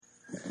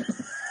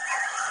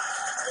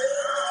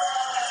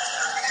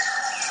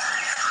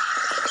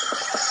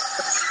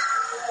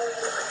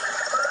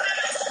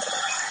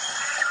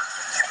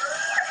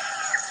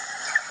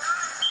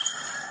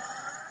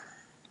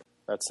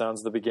That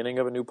sounds the beginning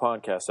of a new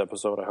podcast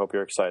episode. I hope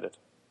you're excited.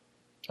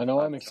 I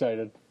know I'm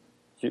excited.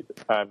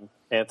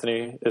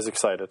 Anthony is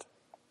excited.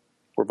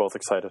 We're both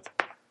excited.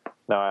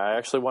 Now, I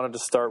actually wanted to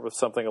start with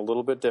something a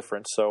little bit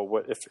different.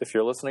 So if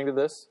you're listening to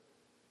this,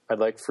 I'd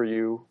like for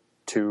you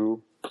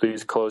to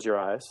please close your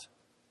eyes,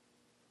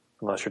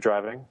 unless you're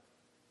driving.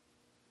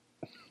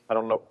 I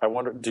don't know. I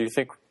wonder, do you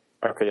think,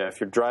 okay, yeah, if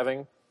you're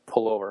driving,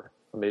 pull over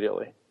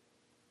immediately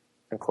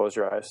and close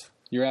your eyes.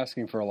 You're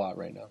asking for a lot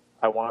right now.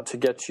 I want to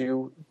get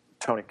you,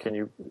 Tony, can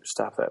you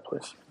stop that,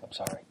 please? I'm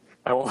sorry.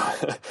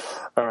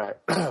 All right.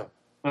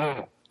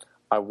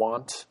 I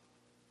want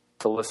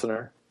the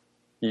listener,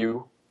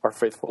 you, our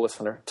faithful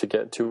listener, to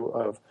get to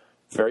a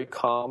very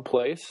calm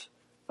place,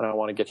 and I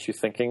want to get you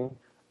thinking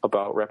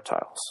about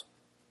reptiles,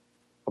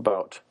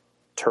 about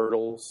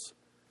turtles,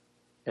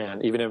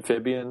 and even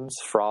amphibians,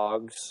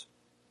 frogs,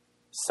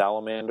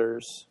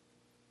 salamanders.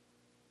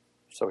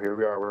 So here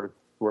we are.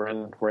 We're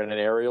in an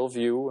aerial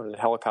view in a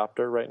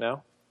helicopter right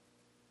now.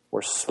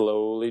 We're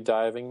slowly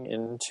diving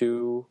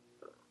into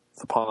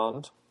the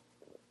pond.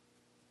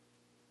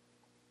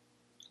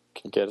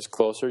 Can get us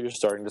closer. You're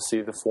starting to see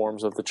the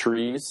forms of the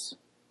trees.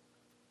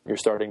 You're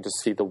starting to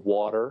see the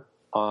water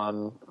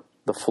on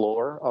the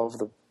floor of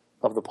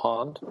the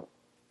pond,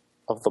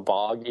 of the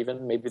bog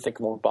even. Maybe think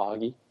more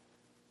boggy.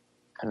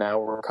 And now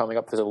we're coming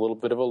up. There's a little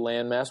bit of a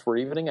landmass. We're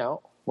evening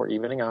out.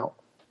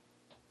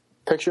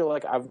 Picture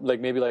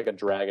maybe like a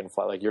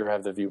dragonfly. Like you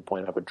have the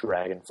viewpoint of a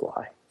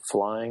dragonfly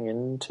flying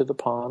into the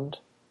pond.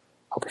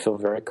 Hope you feel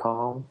very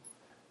calm.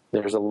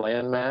 There's a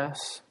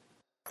landmass,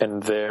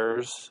 and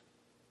there's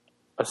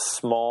a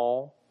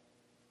small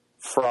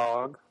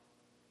frog,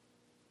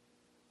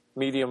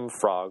 medium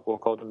frog. We'll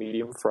call it a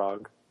medium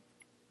frog.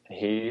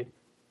 He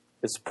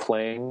is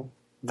playing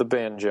the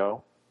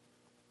banjo,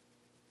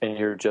 and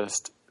you're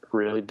just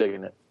really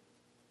digging it.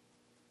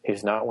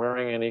 He's not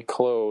wearing any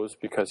clothes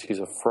because he's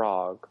a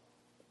frog,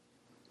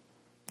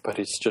 but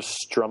he's just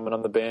strumming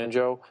on the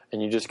banjo,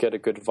 and you just get a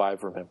good vibe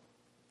from him.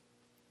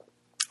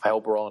 I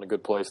hope we're all in a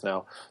good place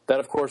now. That,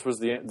 of course, was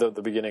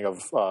the beginning of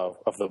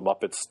the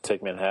Muppets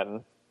Take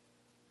Manhattan.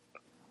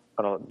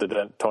 I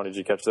don't. Tony, did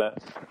you catch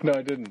that? No,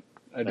 I didn't.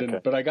 Okay.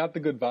 But I got the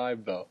good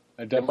vibe though.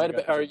 I definitely. It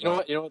might have been.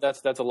 You know what?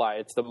 That's a lie.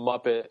 It's the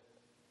Muppet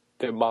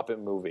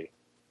movie.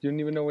 You didn't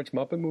even know which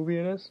Muppet movie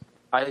it is?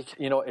 I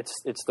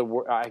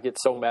get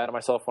so mad at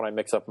myself when I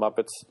mix up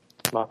Muppet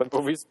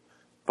movies.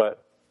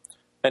 But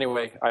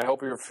anyway, I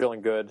hope you're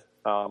feeling good.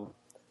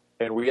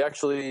 And we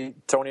actually,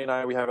 Tony and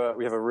I, we have a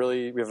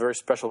very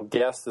special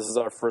guest. This is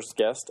our first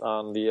guest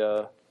on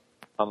the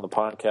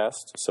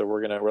podcast. So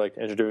we're like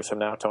introduce him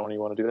now. Tony, you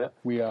want to do that?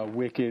 We are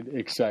wicked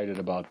excited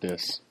about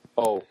this.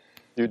 Oh,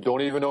 you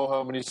don't even know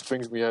how many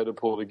strings we had to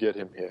pull to get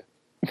him here.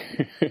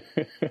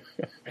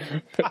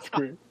 That's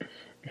great.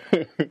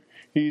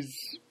 He's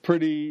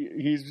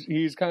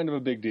kind of a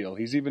big deal.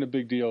 He's even a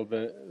bigger deal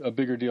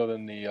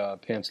than the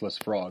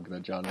pantsless frog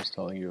that John was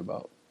telling you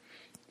about.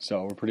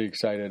 So we're pretty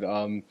excited.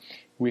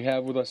 We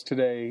have with us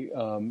today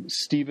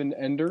Stephen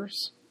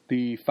Enders,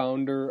 the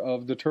founder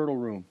of the Turtle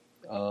Room.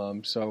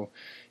 So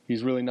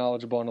he's really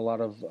knowledgeable on a lot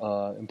of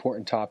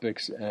important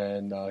topics,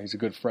 and he's a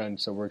good friend.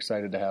 So we're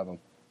excited to have him.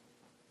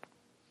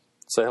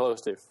 Say hello,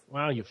 Steve.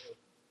 Wow,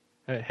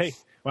 hey.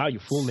 Wow, you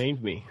full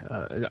named me.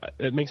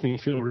 It makes me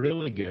feel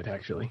really good,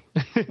 actually.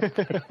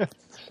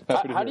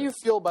 How do you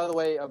feel, by the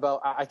way,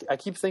 about... I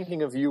keep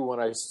thinking of you when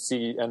I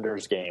see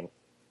Ender's Game.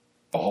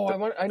 Oh, I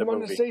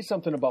wanted to say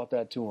something about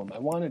that to him. I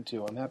wanted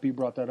to. I'm happy you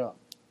brought that up.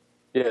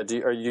 Yeah, do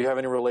you have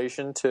any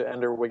relation to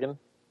Ender Wiggin?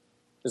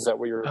 Is that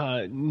what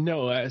you're...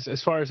 No,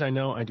 as far as I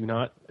know, I do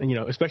not.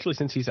 Especially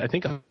since he's, I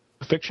think, a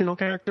fictional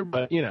character,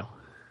 but,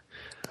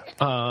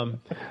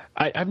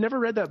 I've never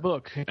read that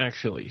book,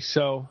 actually,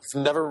 so...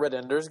 You've never read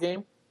Ender's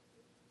Game?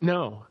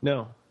 No.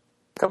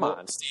 Come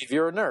on, Steve,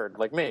 you're a nerd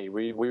like me.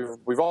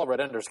 We've all read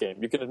Ender's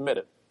Game. You can admit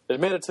it.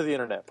 Admit it to the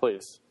internet,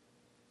 please.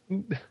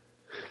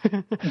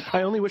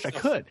 I only wish I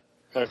could.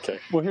 Okay.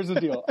 Well, here's the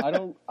deal. I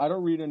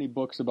don't read any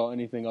books about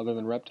anything other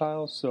than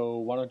reptiles, so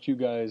why don't you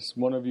guys,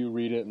 one of you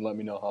read it and let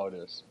me know how it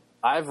is.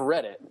 I've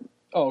read it.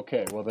 Oh,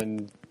 okay, well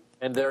then...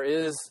 And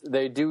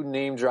they do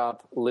name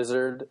drop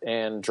lizard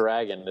and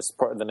dragon as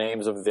part of the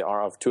names of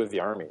two of the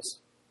armies.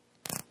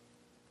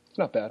 It's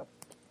not bad.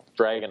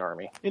 Dragon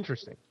army.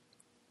 Interesting.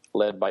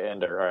 Led by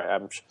Ender. All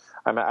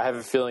right, I have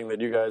a feeling that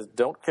you guys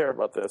don't care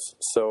about this,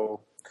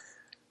 so...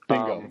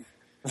 Bingo.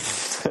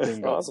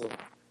 Bingo. Awesome.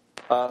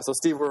 So,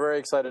 Steve, we're very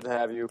excited to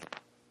have you.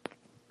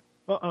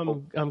 Well,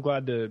 I'm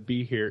glad to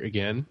be here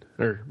again.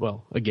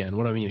 Again.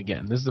 What do I mean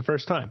again? This is the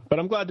first time, but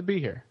I'm glad to be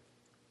here.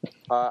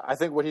 I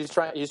think what he's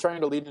trying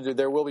to lead into,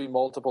 there will be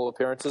multiple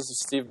appearances.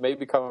 Steve may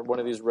become one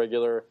of these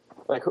regular,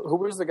 like, who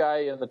was the guy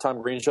in the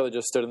Tom Green show that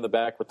just stood in the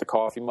back with the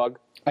coffee mug?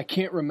 I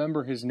can't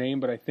remember his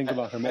name, but I think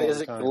about him all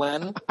the time.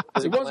 Glenn?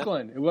 It was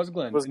Glenn. It was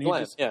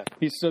Glenn. Yeah.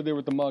 He stood there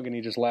with the mug and he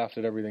just laughed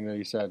at everything that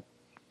he said.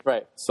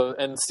 Right. So,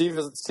 and Steve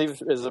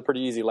is a pretty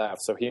easy laugh,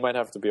 so he might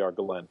have to be our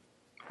Glenn.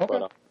 Okay.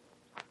 But,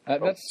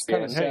 that's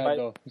kind of sad,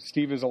 though.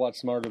 Steve is a lot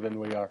smarter than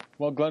we are.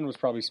 Well, Glenn was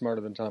probably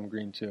smarter than Tom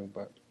Green, too,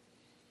 but...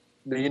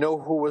 Do you know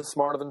who was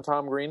smarter than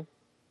Tom Green?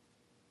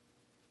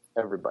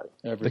 Everybody.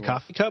 The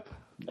coffee cup?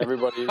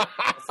 Everybody.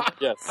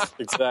 Yes,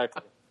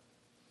 exactly.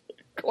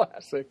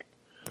 Classic.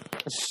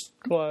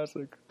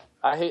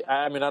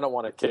 I mean, I don't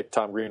want to kick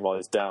Tom Green while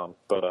he's down,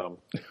 but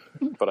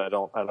I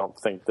don't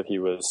think that he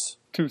was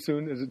too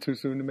soon. Is it too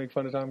soon to make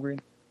fun of Tom Green?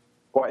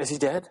 Why, is he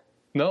dead?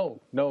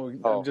 No. Oh.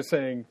 I'm just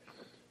saying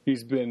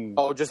he's been.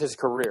 Oh, just his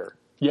career.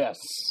 Yes,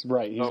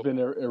 right. He's been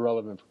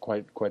irrelevant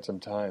for quite some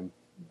time,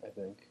 I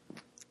think.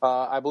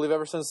 I believe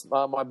ever since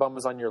My Bum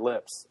Was on Your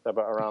Lips,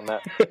 about around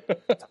that.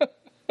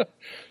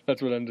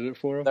 That's what ended it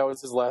for him? That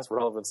was his last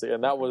relevancy.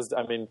 And that was,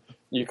 I mean,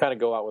 you kind of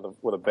go out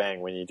with a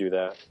bang when you do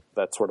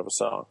that sort of a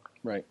song.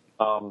 Right.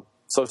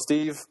 So,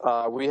 Steve,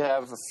 we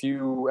have a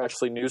few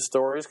actually news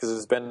stories because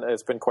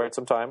it's been quite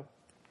some time.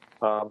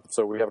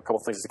 So we have a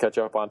couple things to catch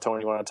up on.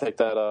 Tony, you want to take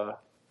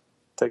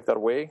that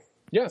away?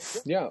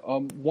 Yes. Yeah.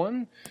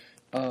 One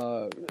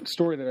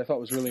story that I thought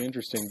was really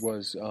interesting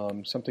was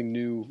something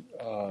new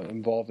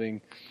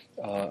involving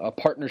a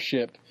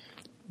partnership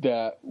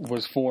that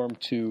was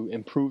formed to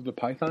improve the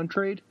Python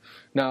trade.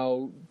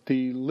 Now,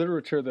 the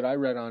literature that I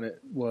read on it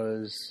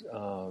was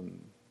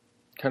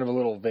kind of a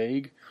little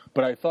vague,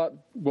 but I thought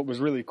what was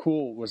really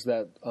cool was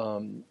that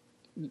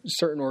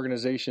certain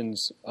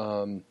organizations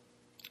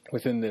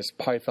within this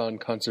Python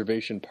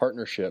conservation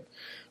partnership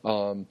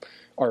are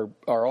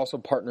also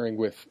partnering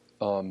with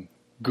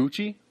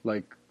Gucci,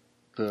 like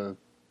the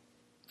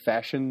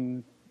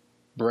fashion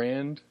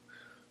brand.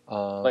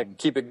 Like,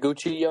 keep it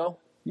Gucci, yo?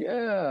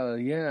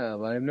 Yeah.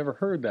 I've never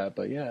heard that,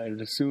 but yeah,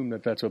 I'd assume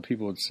that that's what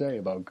people would say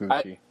about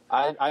Gucci.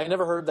 I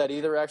never heard that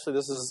either. Actually,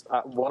 this is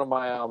one of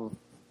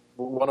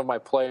my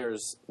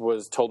players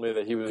told me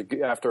that he was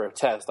after a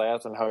test. I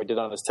asked him how he did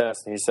on his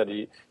test, and he said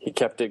he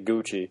kept it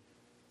Gucci.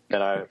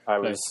 And I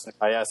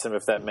asked him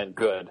if that meant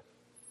good,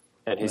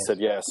 and he said,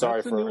 "Yeah,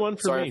 sorry for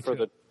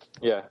the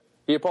yeah."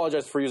 He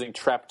apologized for using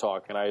trap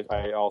talk, and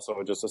I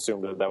also just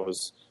assumed that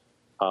was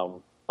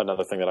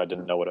another thing that I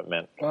didn't know what it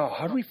meant. Wow,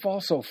 how do we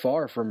fall so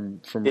far from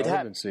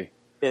relevancy?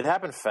 It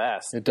happened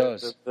fast. It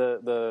does.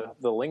 The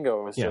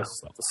lingo is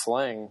just the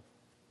slang.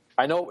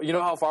 I know. You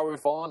know how far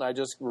we've fallen? I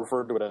just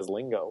referred to it as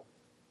lingo.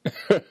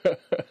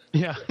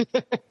 Yeah.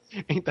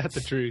 Ain't that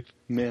the truth?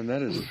 Man,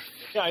 that is.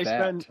 Yeah,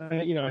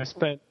 I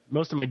spent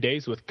most of my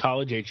days with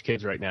college age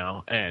kids right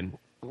now, and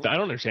I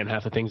don't understand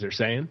half the things they're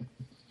saying.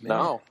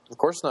 No, of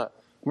course not.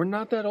 We're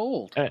not that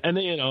old. And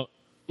then,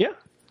 yeah,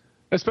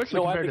 especially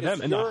compared to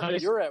them. And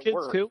you're at kids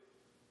work. Too.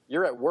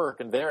 You're at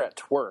work, and they're at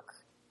twerk.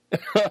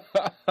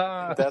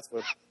 That's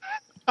what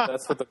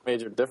the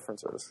major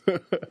difference is.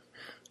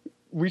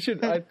 We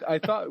should. I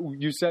thought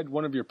you said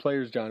one of your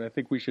players, John. I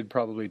think we should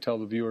probably tell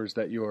the viewers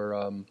that you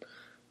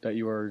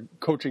are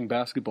coaching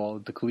basketball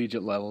at the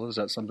collegiate level. Is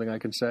that something I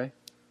can say?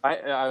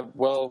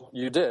 Well,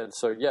 you did.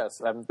 So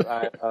yes,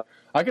 I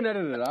can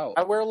edit it out.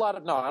 I wear a lot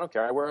of. No, I don't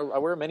care. I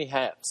wear many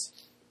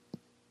hats.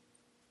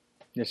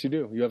 Yes, you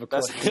do. You have a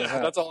collection of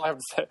hats. That's all I have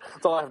to say.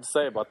 That's all I have to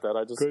say about that.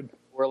 I just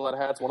wear a lot of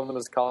hats. One of them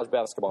is college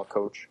basketball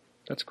coach.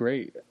 That's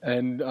great.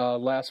 And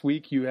last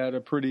week you had a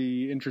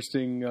pretty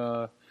interesting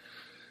game.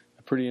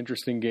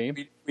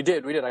 We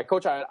did. I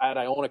coach at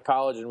Iona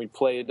College, and we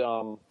played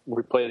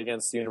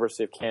against the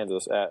University of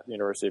Kansas at the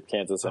University of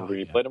Kansas, and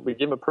we gave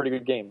them a pretty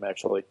good game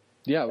actually.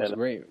 Yeah, it was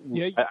great.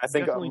 Yeah, I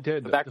think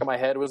the back of my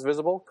head was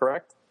visible.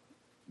 Correct.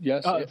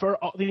 Yes, for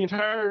the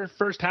entire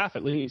first half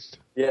at least.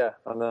 Yeah,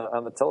 on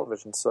the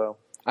television. So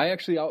I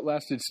actually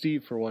outlasted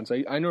Steve for once.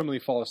 I normally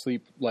fall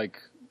asleep like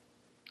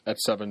at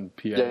 7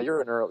 p.m. Yeah,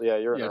 you're an early.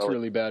 It's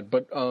really bad.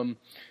 But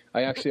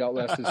I actually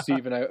outlasted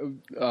Steve,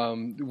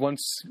 and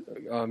once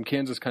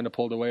Kansas kind of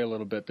pulled away a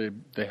little bit,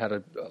 they had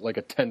a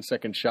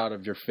 10-second shot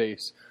of your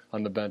face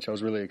on the bench. I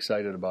was really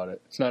excited about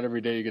it. It's not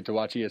every day you get to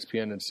watch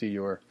ESPN and see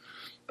your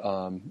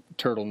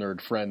turtle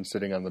nerd friend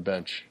sitting on the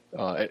bench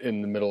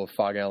in the middle of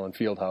Fog Allen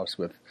Fieldhouse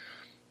with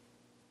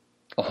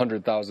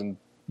 100,000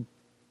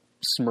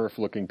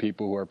 Smurf-looking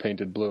people who are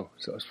painted blue.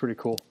 So it's pretty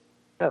cool.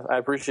 Yeah, I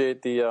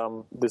appreciate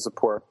the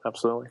support.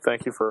 Absolutely,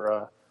 thank you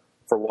for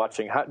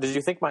watching. Did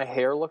you think my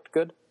hair looked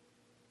good?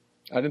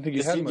 I didn't think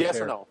you had much hair. Yes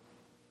or no?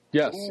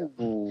 Yes.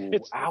 Ooh,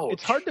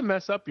 it's hard to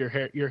mess up your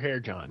hair,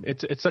 John.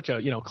 It's such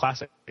a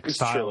classic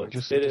style. It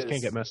just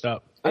can't get messed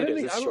up.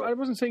 I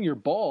wasn't saying you're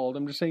bald.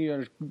 I'm just saying you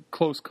had a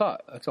close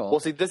cut. That's all. Well,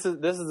 see, this is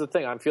the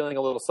thing. I'm feeling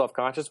a little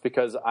self-conscious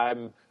because I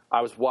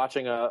was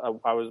watching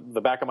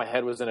the back of my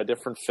head was in a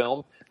different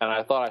film, and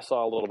I thought I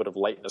saw a little bit of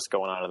lightness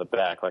going on in the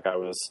back. Like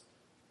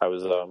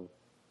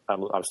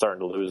I'm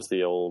starting to lose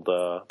the old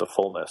the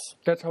fullness.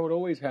 That's how it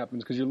always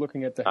happens because you're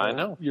looking at the hair. I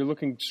know. You're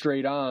looking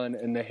straight on,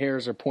 and the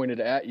hairs are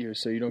pointed at you,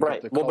 so you don't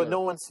get the color.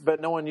 Well,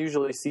 but no one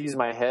usually sees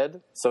my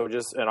head. So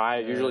and I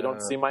usually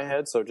don't see my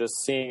head. So just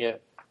seeing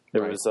it,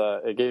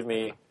 it gave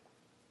me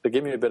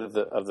a bit of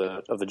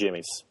the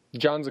jimmies.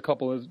 John's a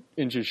couple of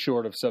inches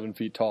short of 7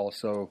 feet tall,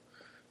 so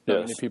not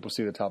many people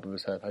see the top of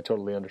his head. I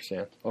totally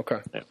understand. Okay.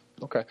 Yeah.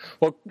 Okay.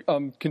 Well,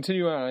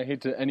 continue on. I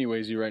hate to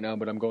anyways you right now,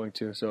 but I'm going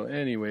to. So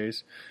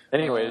anyways,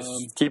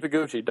 keep it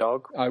Gucci,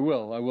 dog. I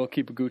will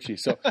keep it Gucci.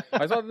 So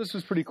I thought this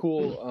was pretty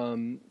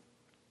cool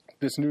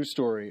this news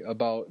story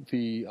about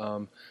the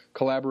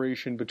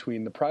collaboration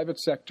between the private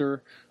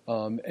sector,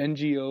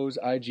 NGOs,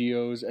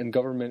 IGOs, and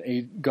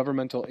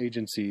governmental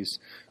agencies,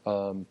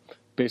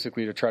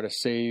 basically to try to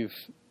save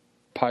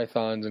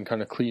pythons and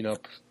kind of clean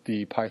up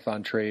the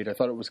python trade. I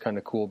thought it was kind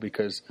of cool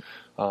because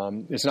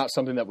it's not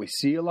something that we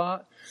see a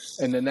lot.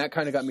 And then that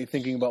kind of got me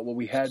thinking about what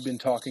we had been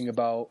talking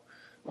about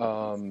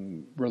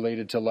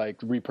related to like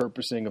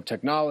repurposing of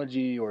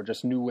technology or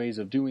just new ways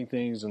of doing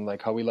things, and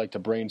like how we like to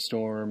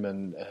brainstorm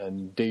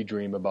and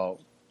daydream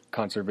about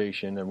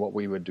conservation and what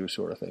we would do,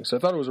 sort of thing. So I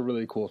thought it was a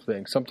really cool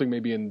thing, something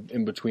maybe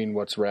in between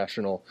what's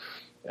rational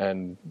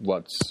and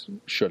what's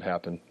should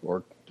happen,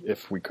 or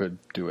if we could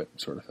do it,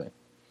 sort of thing.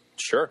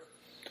 Sure.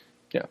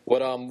 Yeah.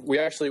 What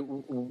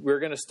we're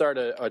going to start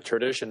a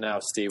tradition now,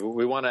 Steve.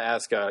 We want to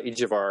ask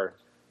each of our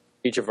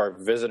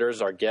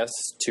visitors, our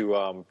guests,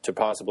 to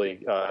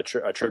possibly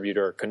contribute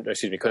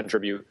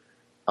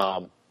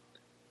a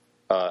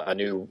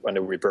new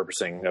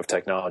repurposing of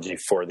technology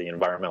for the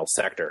environmental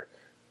sector.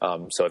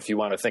 So if you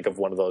want to think of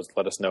one of those,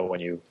 let us know when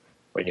you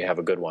have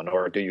a good one,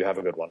 or do you have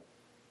a good one?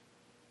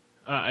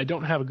 I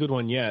don't have a good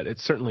one yet.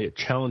 It's certainly a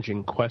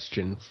challenging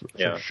question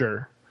for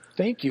sure.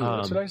 Thank you.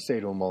 That's what I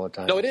say to him all the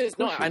time. No, it is.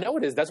 No, I know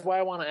it is. That's why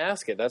I want to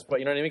ask it. That's what,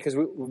 you know what I mean? Because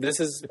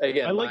this is,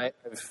 again,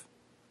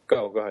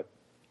 go ahead.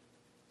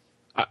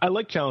 I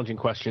like challenging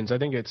questions. I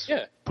think it's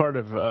part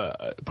of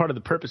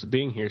the purpose of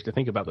being here is to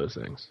think about those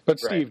things. But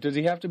Steve, does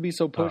he have to be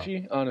so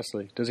pushy?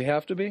 Honestly, does he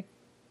have to be?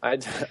 I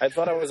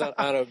thought I was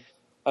on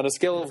a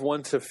scale of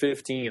 1 to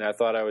 15. I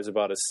thought I was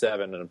about a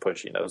 7 and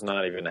pushy. That was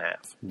not even a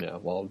half. Yeah.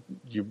 Well,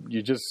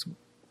 you just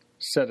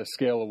set a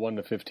scale of 1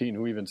 to 15.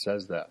 Who even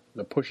says that?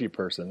 The pushy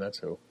person. That's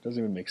who.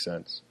 Doesn't even make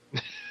sense.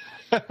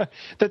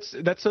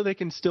 That's so they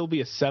can still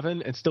be a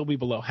 7 and still be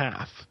below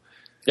half.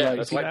 Yeah, right.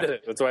 That's why I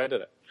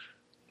did it.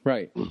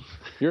 Right.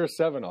 You're a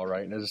 7, all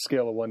right, and there's a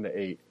scale of 1 to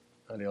 8.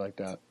 How do you like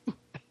that?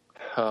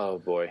 Oh,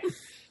 boy.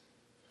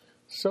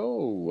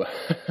 So.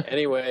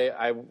 Anyways,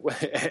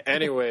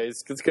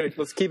 let's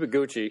keep it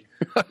Gucci.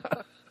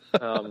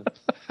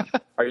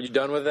 Are you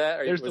done with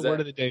that? There's the word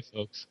of the day,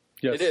 folks.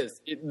 Yes.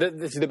 It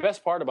is. The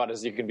best part about it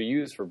is it can be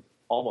used for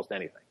almost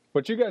anything.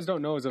 What you guys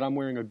don't know is that I'm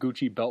wearing a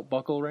Gucci belt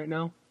buckle right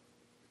now.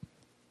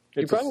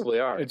 You probably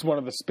are. It's one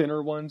of the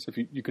spinner ones. If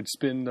you could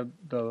spin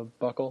the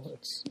buckle,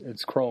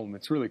 it's chrome.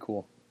 It's really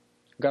cool.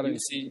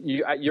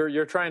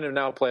 You're trying to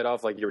now play it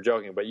off like you were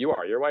joking, but you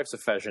are. Your wife's a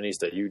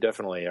fashionista. You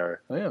definitely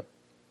are. I am.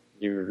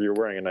 You're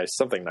wearing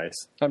something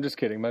nice. I'm just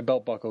kidding. My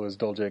belt buckle is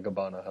Dolce &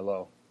 Gabbana.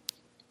 Hello.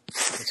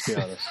 Let's be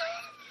honest.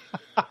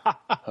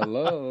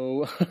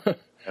 Hello.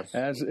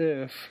 As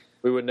if.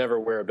 We would never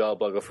wear a belt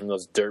buckle from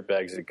those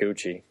dirtbags at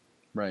Gucci.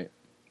 Right.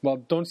 Well,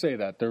 don't say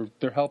that.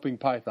 They're helping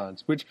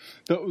pythons. Which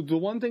the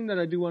one thing that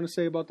I do want to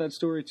say about that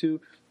story too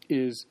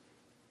is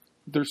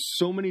there's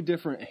so many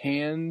different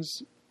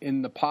hands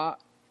in the pot.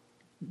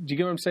 Do you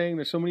get what I'm saying?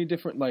 There's so many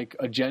different like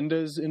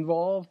agendas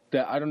involved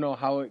that I don't know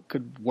how it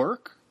could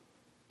work,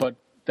 but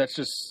that's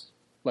just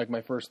like my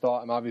first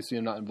thought. I'm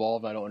obviously not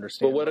involved. I don't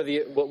understand. But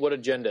what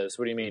agendas?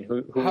 What do you mean?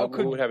 Who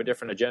would have a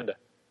different agenda?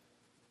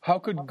 How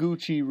could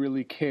Gucci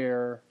really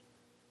care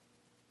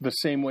the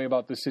same way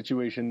about the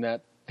situation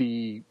that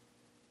the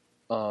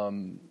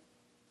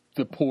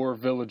poor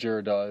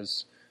villager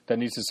does that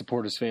needs to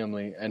support his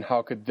family, and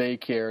how could they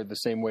care the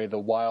same way the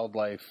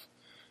wildlife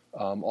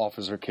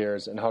officer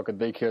cares, and how could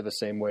they care the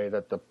same way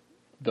that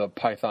the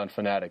python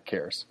fanatic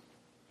cares?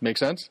 Make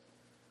sense?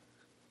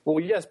 Well,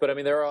 yes, but I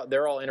mean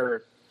they're all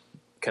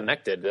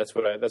interconnected. That's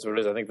what it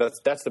is. I think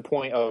that's the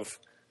point of,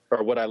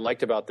 or what I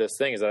liked about this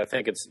thing is that I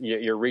think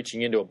you're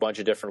reaching into a bunch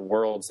of different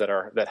worlds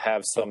that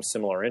have some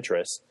similar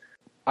interests.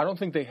 I don't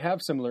think they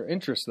have similar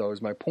interests, though,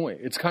 is my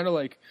point. It's kind of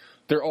like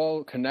they're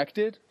all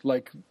connected,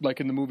 like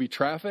in the movie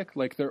Traffic.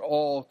 Like they're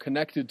all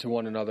connected to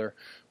one another,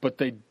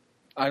 but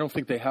I don't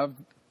think they have.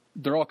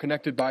 They're all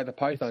connected by the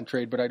python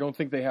trade, but I don't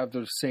think they have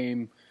the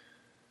same.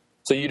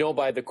 So you don't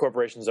buy the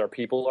corporations are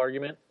people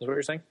argument, is what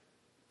you're saying?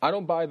 I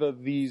don't buy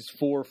these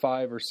 4,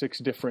 5, or 6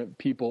 different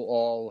people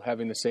all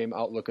having the same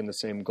outlook and the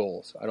same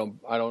goals. I don't,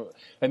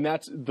 and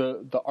that's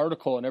the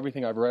article and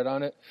everything I've read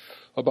on it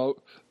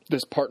about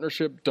this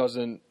partnership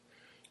doesn't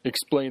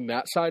explain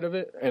that side of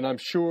it. And I'm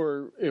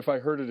sure if I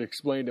heard it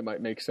explained, it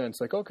might make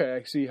sense. Like, okay,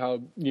 I see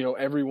how,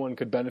 everyone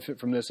could benefit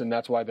from this and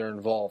that's why they're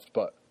involved.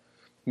 But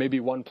maybe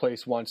one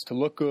place wants to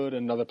look good,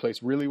 another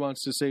place really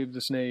wants to save the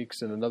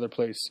snakes, and another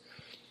place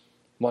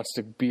wants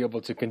to be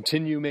able to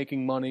continue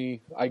making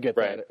money. I get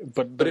that,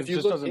 but if it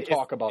just doesn't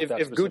talk about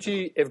that. If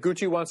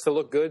Gucci wants to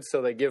look good,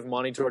 so they give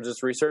money towards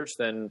this research,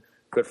 then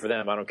good for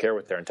them. I don't care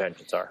what their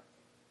intentions are.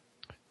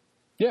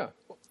 Yeah,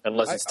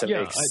 unless it's to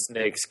make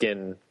snake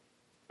skin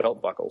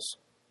belt buckles.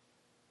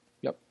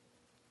 Yep,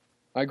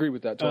 I agree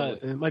with that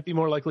totally. It might be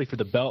more likely for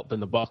the belt than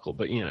the buckle,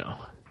 but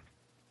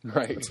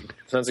right.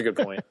 That's a good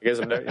point. I guess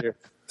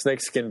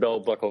snake skin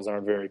belt buckles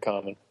aren't very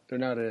common. They're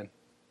not in.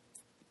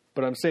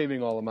 But I'm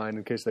saving all of mine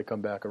in case they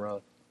come back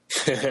around.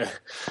 Keep it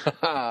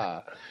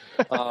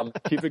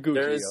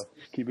Gucci,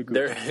 Keep it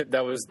Gucci.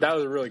 That was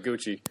really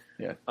Gucci.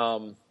 Yeah.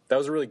 That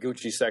was a really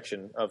Gucci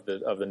section of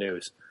the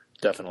news.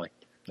 definitely.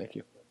 Thank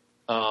you.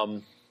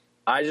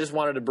 I just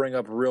wanted to bring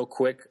up real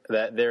quick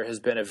that there has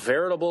been a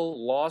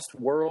veritable lost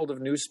world of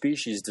new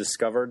species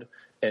discovered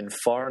in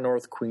far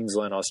north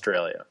Queensland,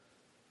 Australia.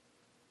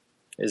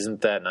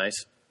 Isn't that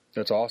nice?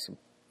 That's awesome.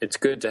 It's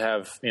good to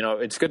have,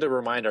 it's good to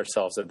remind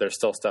ourselves that there's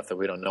still stuff that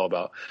we don't know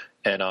about.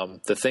 And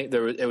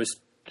it was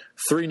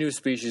 3 new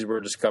species were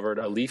discovered.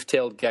 A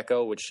leaf-tailed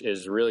gecko, which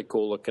is really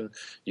cool looking.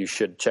 You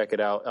should check it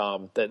out.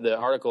 The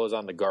article is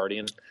on The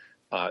Guardian.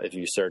 If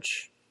you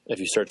search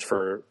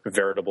for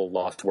veritable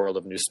lost world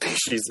of new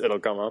species, it'll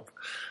come up.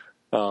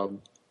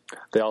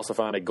 They also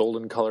found a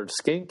golden-colored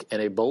skink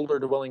and a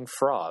boulder-dwelling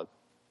frog.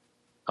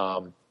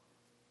 Because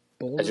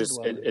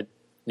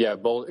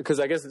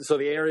I guess so.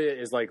 The area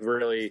is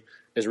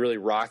really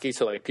rocky,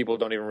 so like people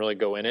don't even really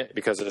go in it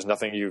because there's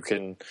nothing you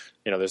can,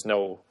 there's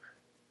no.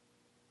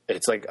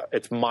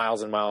 It's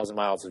miles and miles and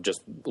miles of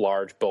just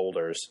large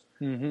boulders.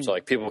 Mm-hmm. So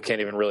like people can't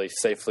even really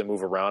safely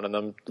move around in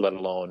them, let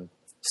alone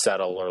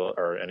settle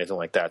or anything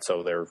like that.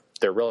 So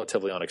they're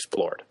relatively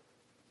unexplored.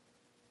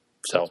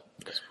 So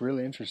it's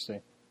really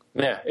interesting.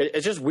 Yeah,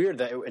 it's just weird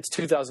that it's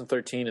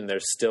 2013 and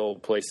there's still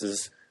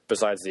places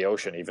besides the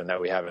ocean even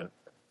that we haven't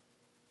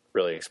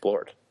really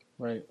explored.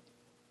 Right.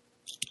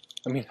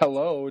 I mean,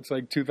 hello, it's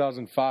like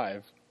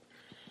 2005.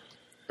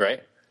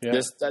 Right? Yeah.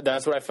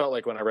 That's what I felt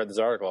like when I read this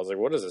article. I was like,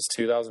 what is this,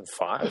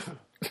 2005?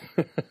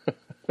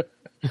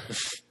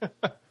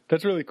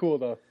 That's really cool,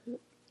 though.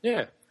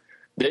 Yeah.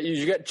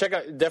 You got check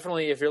out,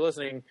 definitely, if you're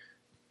listening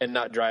and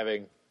not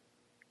driving,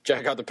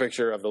 check out the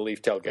picture of the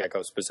leaf-tailed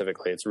gecko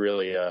specifically. It's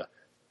really,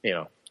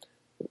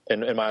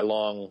 in my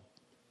long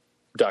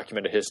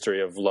documented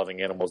history of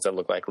loving animals that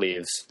look like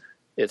leaves,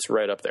 it's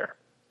right up there.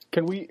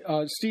 Can we,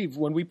 Steve?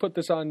 When we put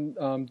this on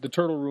the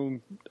Turtle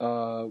Room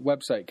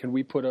website, can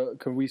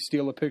we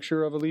steal a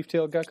picture of a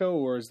leaf-tailed gecko,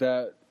 or is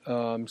that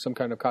some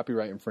kind of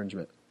copyright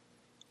infringement?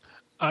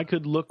 I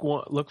could look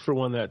for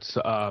one that's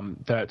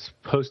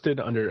posted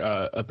under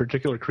a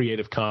particular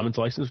Creative Commons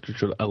license,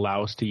 which would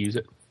allow us to use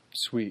it.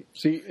 Sweet.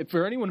 See,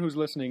 for anyone who's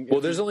listening, well,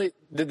 there's only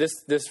this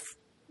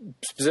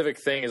specific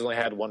thing has only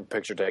had one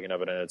picture taken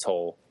of it in its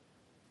whole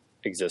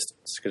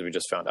existence because we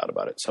just found out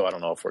about it. So I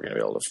don't know if we're going to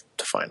be able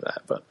to find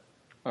that, but.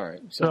 All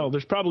right. So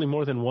there's probably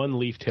more than one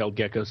leaf-tailed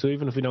gecko. So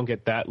even if we don't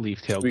get that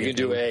leaf-tailed gecko, we can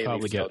do a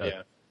probably leaf-tailed,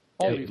 get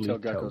all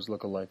leaf-tailed geckos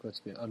look alike.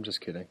 I'm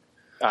just kidding.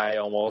 I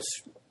almost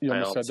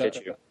said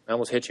hit you. I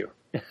almost hit you.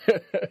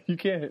 You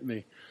can't hit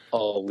me.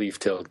 All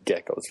leaf-tailed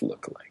geckos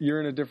look alike. You're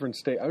in a different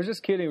state. I was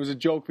just kidding. It was a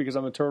joke because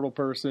I'm a turtle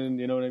person.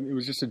 You know what I mean? It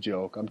was just a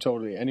joke.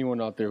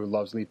 Anyone out there who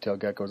loves leaf-tailed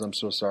geckos, I'm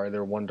so sorry.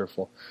 They're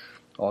wonderful.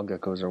 All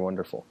geckos are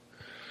wonderful.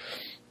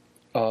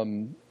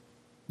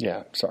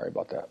 Yeah, sorry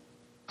about that.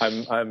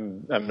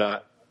 I'm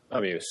not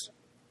amused.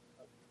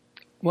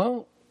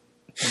 Well,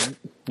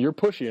 you're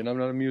pushy, and I'm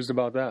not amused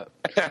about that.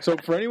 So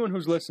for anyone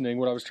who's listening,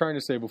 what I was trying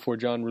to say before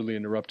John really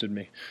interrupted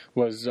me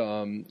was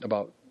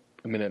about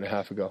a minute and a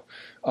half ago.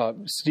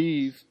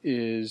 Steve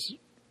is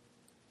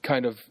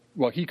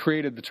he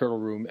created the Turtle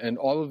Room, and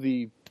all of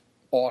the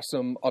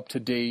awesome,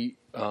 up-to-date,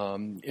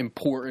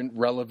 important,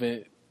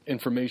 relevant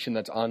information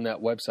that's on that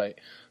website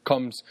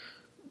comes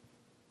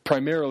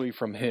primarily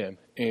from him,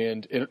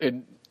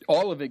 and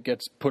all of it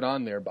gets put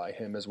on there by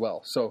him as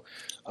well. So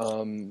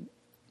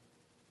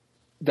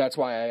that's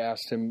why I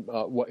asked him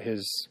what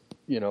his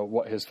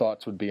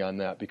thoughts would be on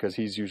that, because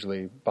he's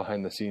usually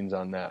behind the scenes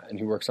on that, and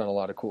he works on a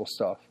lot of cool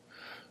stuff.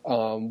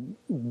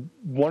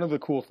 One of the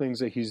cool things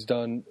that he's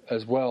done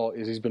as well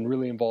is he's been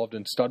really involved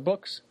in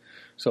Studbooks.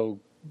 So,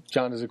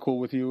 John, is it cool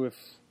with you if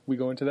we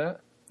go into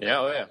that? Yeah,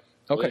 oh yeah.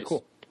 Okay, Please.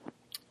 Cool.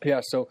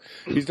 Yeah, so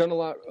he's done a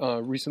lot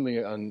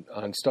recently on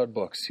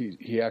Studbooks.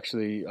 He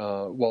actually,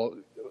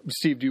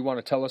 Steve, do you want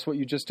to tell us what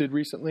you just did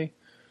recently?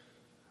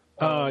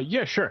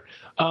 Yeah, sure.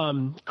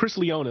 Chris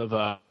Leone of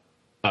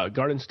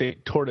Garden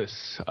State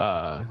Tortoise,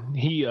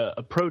 he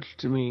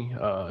approached me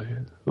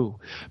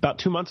about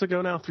 2 months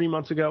ago now, 3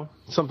 months ago,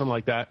 something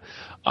like that,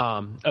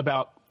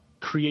 about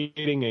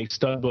creating a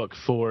stud book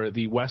for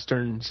the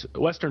Western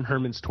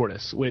Hermann's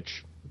tortoise,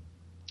 which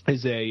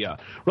is a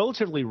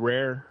relatively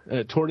rare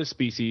tortoise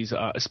species,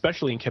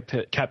 especially in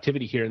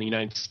captivity here in the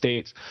United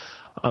States.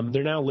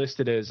 They're now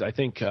listed as, I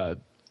think,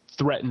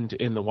 threatened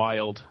in the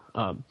wild.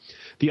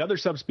 The other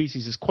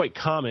subspecies is quite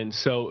common,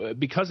 so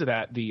because of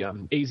that, the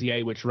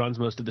AZA, which runs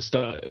most,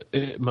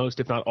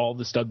 if not all, of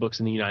the stud books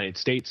in the United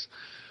States,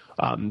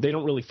 they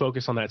don't really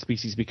focus on that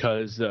species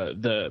because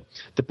the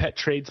pet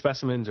trade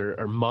specimens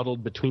are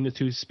muddled between the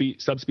two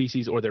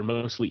subspecies, or they're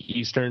mostly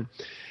eastern,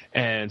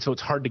 and so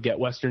it's hard to get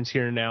westerns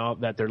here now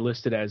that they're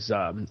listed as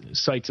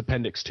CITES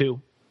Appendix 2.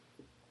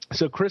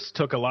 So Chris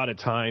took a lot of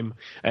time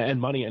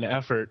and money and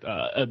effort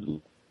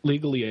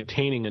legally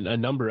obtaining a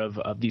number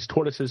of these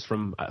tortoises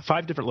from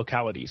 5 different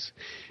localities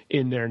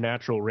in their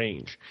natural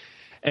range.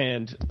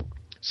 And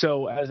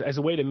So as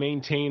a way to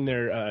maintain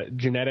their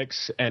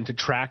genetics and to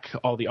track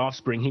all the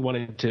offspring, he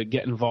wanted to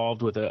get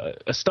involved with a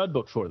stud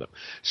book for them.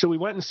 So we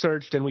went and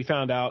searched, and we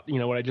found out,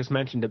 what I just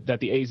mentioned, that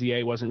the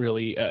AZA wasn't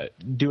really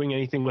doing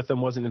anything with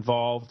them, wasn't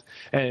involved,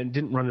 and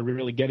didn't want to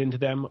really get into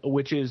them,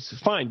 which is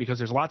fine because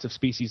there's lots of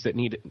species that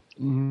need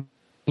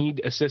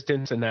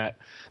assistance, and that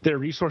their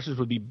resources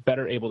would be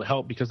better able to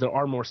help because there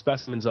are more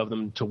specimens of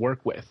them to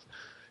work with.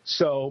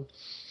 So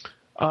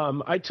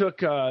I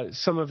took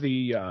some of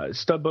the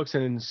stud books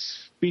and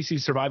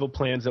species survival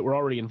plans that we're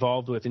already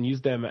involved with and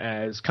used them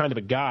as kind of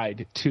a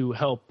guide to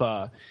help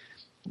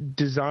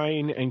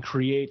design and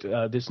create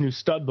this new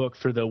stud book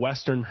for the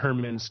Western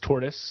Hermann's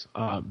tortoise.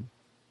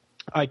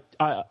 I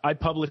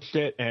published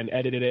it and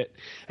edited it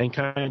and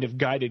kind of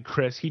guided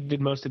Chris. He did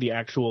most of the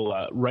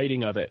actual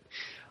writing of it,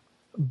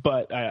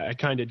 but I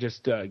kind of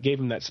just gave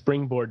him that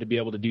springboard to be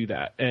able to do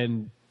that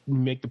and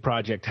make the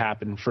project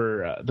happen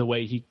for the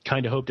way he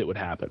kind of hoped it would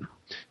happen.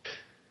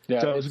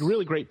 Yeah, so it was a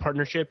really great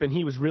partnership, and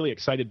he was really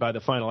excited by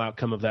the final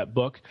outcome of that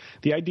book.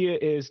 The idea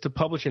is to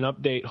publish an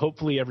update,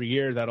 hopefully every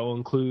year, that'll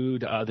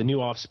include the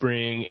new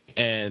offspring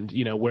and,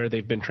 where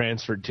they've been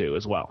transferred to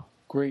as well.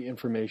 Great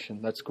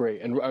information. That's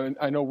great. And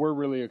I know we're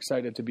really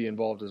excited to be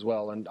involved as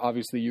well. And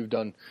obviously you've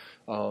done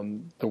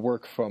the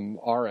work from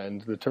our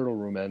end, the Turtle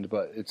Room end,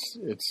 but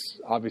it's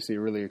obviously a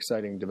really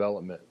exciting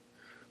development.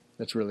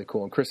 That's really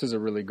cool. And Chris is a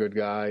really good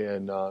guy,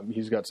 and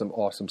he's got some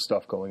awesome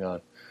stuff going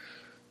on.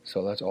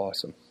 So that's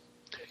awesome.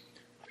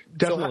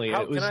 Definitely.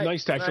 So it was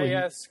nice to actually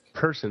meet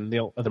person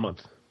the other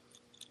month.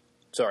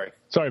 Sorry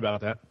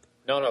about that.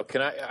 No.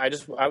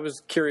 I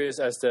was curious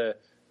as to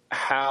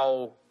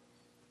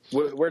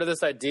where did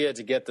this idea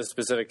to get the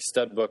specific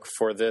stud book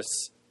for this?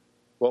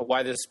 Well,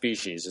 why this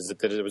species?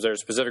 Was there a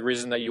specific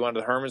reason that you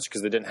wanted the Hermans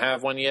because they didn't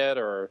have one yet,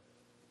 or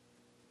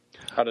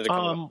how did it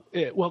come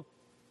up?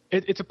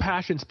 It's a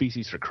passion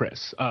species for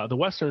Chris. The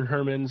Western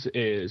Hermann's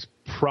is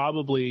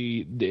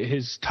probably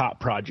his top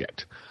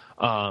project.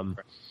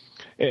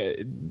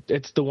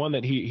 It's the one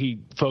that he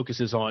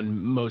focuses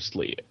on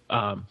mostly.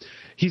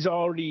 He's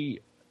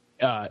already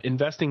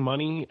investing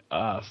money,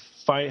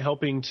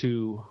 helping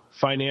to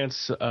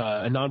finance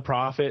a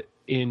nonprofit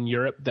in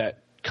Europe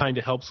that kind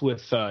of helps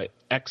with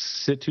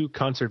ex situ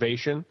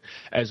conservation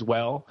as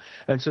well.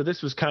 And so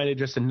this was kind of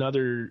just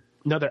another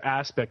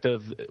aspect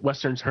of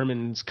Western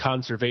Hermann's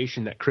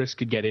conservation that Chris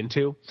could get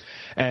into,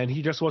 and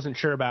he just wasn't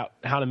sure about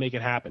how to make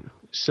it happen.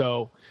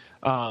 So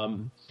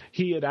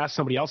he had asked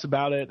somebody else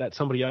about it. That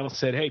somebody else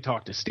said, "Hey,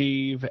 talk to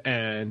Steve."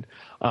 And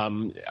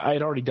I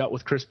had already dealt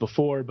with Chris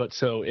before, but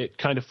so it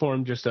kind of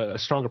formed just a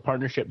stronger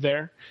partnership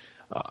there,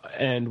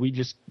 and we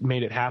just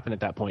made it happen at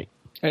that point.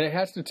 And it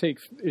has to take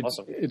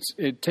awesome.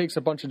 It takes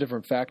a bunch of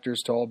different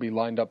factors to all be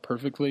lined up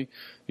perfectly.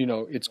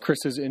 It's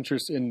Chris's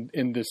interest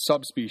in this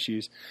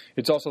subspecies.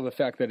 It's also the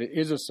fact that it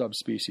is a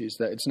subspecies,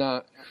 that it's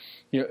not,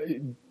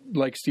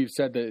 like Steve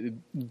said, that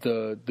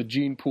the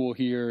gene pool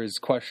here is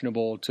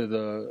questionable to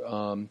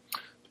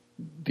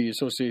the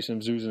Association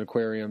of Zoos and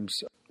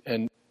Aquariums,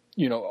 and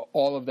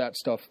all of that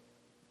stuff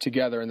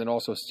together, and then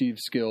also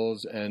Steve's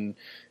skills and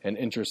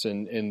interest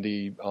in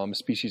the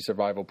species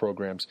survival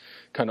programs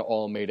kind of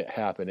all made it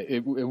happen.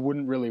 It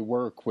wouldn't really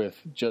work with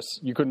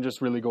you couldn't just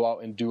really go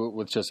out and do it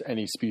with just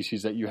any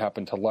species that you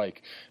happen to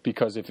like,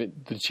 because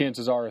the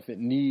chances are if it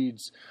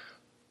needs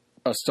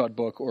a stud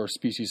book or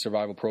species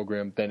survival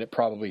program, then it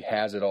probably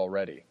has it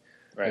already.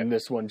 Right. And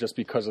this one, just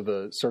because of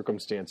the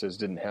circumstances,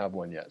 didn't have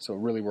one yet. So it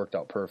really worked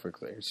out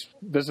perfectly.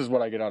 This is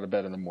what I get out of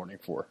bed in the morning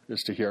for,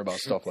 is to hear about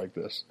stuff like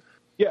this.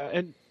 Yeah,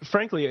 and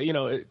frankly,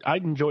 I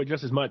enjoy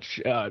just as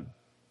much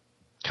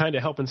kind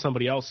of helping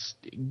somebody else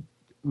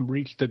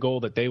reach the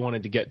goal that they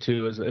wanted to get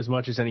to as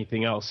much as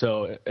anything else.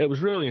 So it was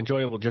really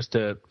enjoyable just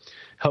to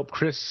help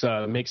Chris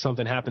make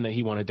something happen that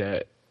he wanted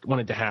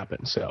to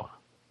happen. So,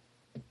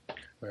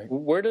 right.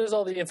 Where does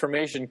all the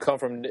information come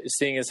from?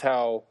 Seeing as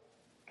how,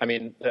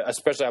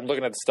 especially I'm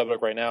looking at the stud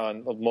book right now,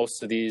 and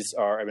most of these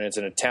are. It's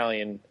an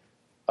Italian.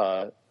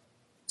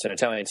 It's an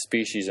Italian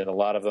species, and a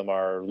lot of them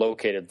are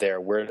located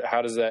there.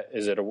 How does that?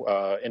 Is it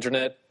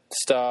internet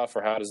stuff,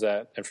 or how does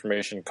that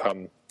information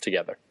come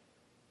together?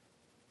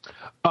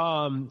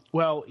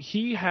 Well,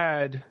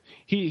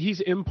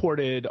 he's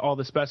imported all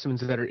the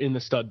specimens that are in the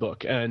stud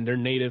book, and they're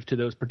native to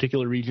those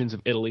particular regions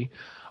of Italy.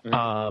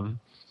 Mm-hmm.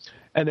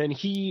 And then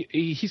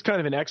he's kind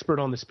of an expert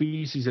on the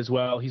species as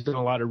well. He's done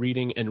a lot of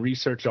reading and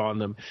research on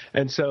them,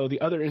 and so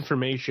the other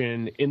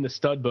information in the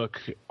stud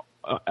book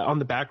on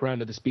the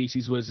background of the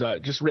species was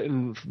just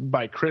written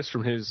by Chris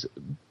from his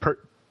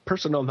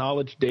personal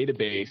knowledge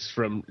database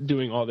from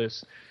doing all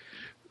this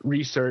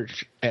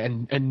research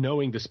and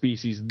knowing the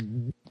species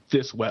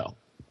this well.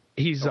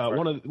 He's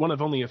one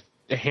of only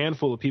a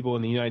handful of people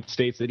in the United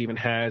States that even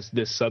has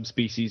this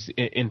subspecies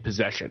in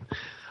possession,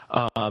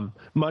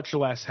 much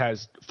less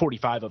has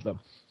 45 of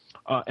them.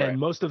 And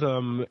most of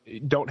them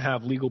don't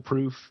have legal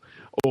proof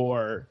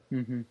or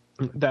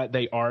that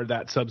they are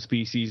that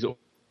subspecies,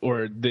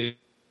 or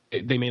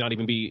they may not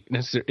even be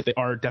necessary. If they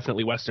are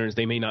definitely Westerns,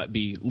 they may not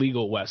be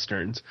legal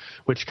Westerns,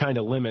 which kind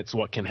of limits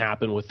what can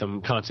happen with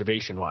them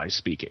conservation-wise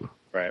speaking.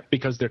 Right.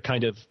 Because they're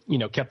kind of,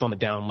 kept on the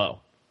down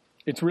low.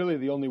 It's really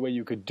the only way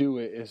you could do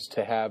it is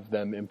to have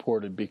them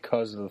imported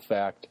because of the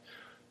fact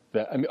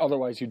that,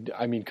 otherwise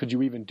could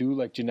you even do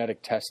like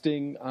genetic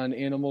testing on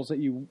animals that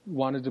you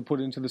wanted to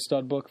put into the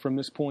stud book from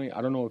this point?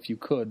 I don't know if you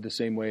could the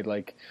same way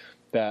like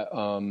that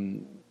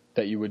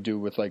that you would do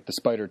with like the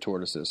spider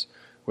tortoises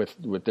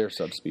with their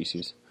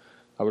subspecies.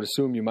 I would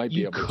assume you might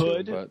be able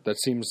to, but that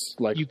seems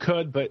like you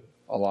could, but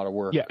a lot of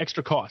work. Yeah,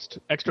 extra cost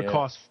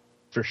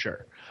for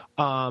sure.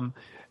 And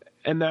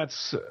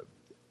that's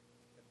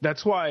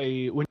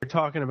why when you're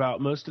talking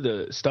about most of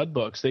the stud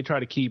books, they try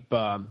to keep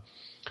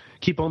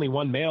only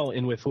one male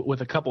in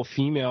with a couple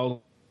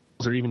females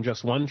or even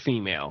just one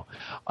female.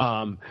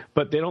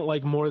 But they don't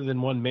like more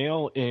than one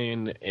male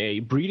in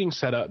a breeding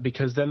setup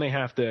because then they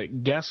have to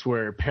guess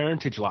where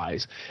parentage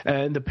lies.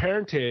 And the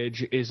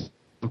parentage is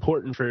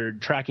important for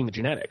tracking the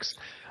genetics.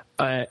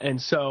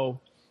 And so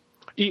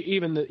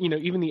even the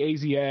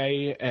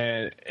AZA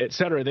and et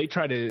cetera, they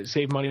try to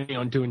save money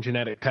on doing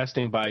genetic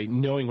testing by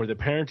knowing where the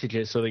parentage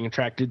is so they can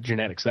track the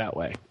genetics that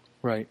way.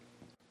 Right.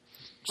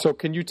 So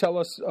can you tell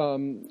us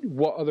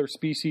what other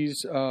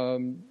species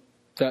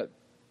that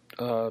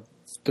the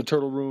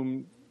Turtle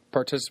Room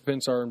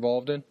participants are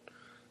involved in?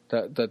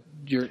 That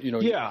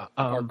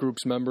our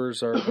group's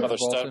members are other involved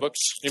stud in? books?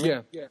 You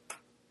mean?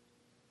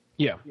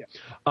 Yeah.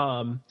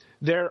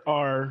 There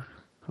are,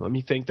 let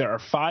me think, there are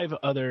 5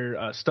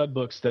 other stud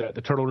books that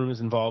the Turtle Room is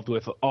involved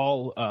with,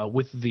 all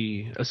with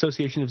the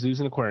Association of Zoos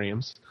and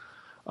Aquariums.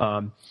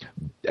 And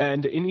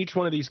in each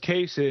one of these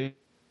cases,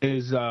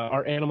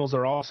 our animals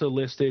are also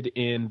listed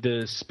in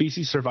the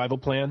Species Survival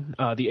Plan.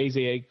 The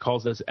AZA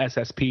calls those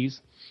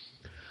SSPs.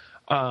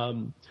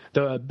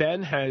 The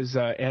Ben has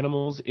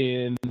animals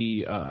in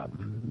the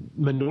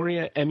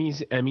Menorrhea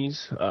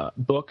Emmys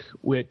book,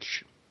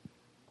 which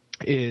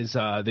is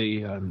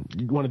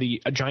one of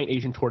the giant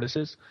Asian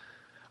tortoises.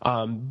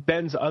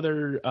 Ben's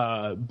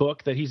other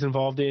book that he's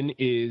involved in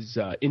is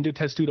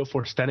Indotestudo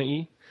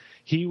forstenii.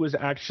 He was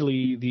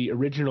actually the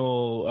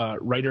original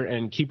writer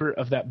and keeper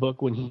of that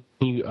book when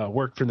he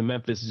worked for the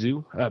Memphis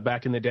Zoo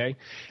back in the day.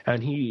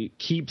 And he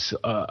keeps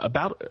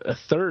about a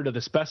third of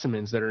the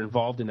specimens that are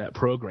involved in that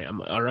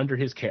program are under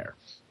his care.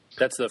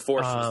 That's the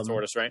Forst's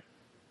tortoise, right?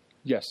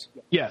 Yes.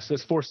 Yes,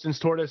 that's Forst's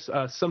tortoise,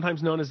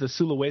 sometimes known as the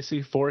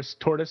Sulawesi forest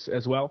tortoise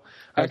as well.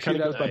 It kind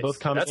of goes by both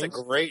common That's names.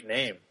 a great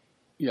name.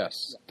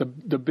 Yes. The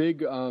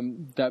big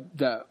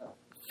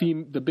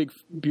the big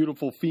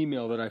beautiful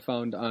female that I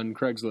found on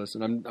Craigslist,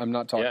 and I'm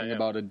not talking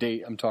about a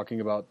date. I'm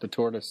talking about the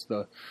tortoise,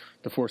 the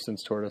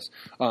Forstens tortoise.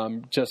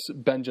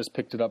 Ben just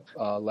picked it up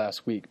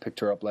last week.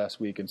 Picked her up last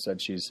week and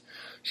said she's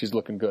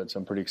looking good. So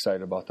I'm pretty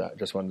excited about that.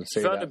 Just wanted to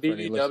say you found that. a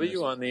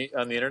BBW on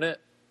the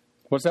internet?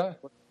 What's that?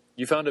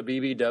 You found a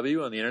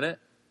BBW on the internet?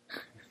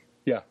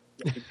 Yeah.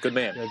 Good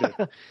man.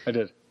 Yeah, I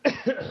did.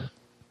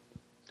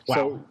 Wow.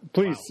 So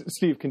please,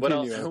 Steve,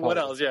 continue. What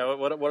else? Yeah.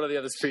 What are the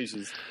other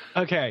species?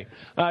 Okay.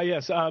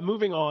 Yes.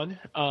 Moving on.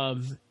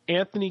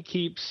 Anthony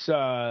keeps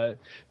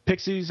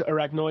Pixies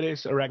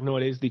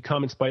arachnoides, the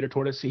common spider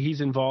tortoise. He's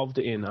involved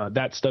in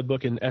that stud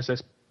book in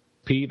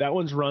SSP. That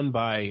one's run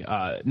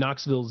by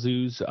Knoxville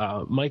Zoo's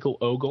Michael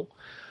Ogle.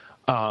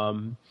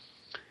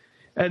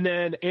 And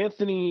then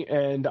Anthony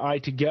and I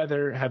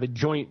together have a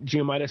joint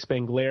Geomyda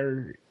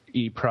spangleri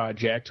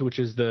project, which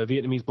is the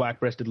Vietnamese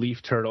black-breasted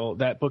leaf turtle.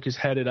 That book is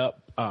headed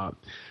up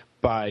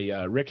by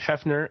Rick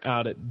Hefner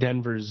out at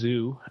Denver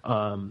Zoo.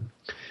 And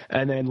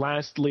then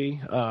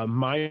lastly,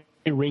 my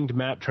ringed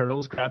map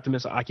turtles,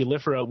 Graptomus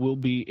oculifera, will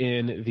be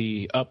in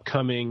the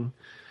upcoming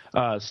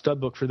stud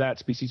book for that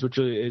species, which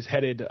is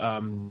headed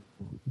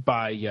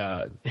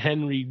by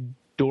Henry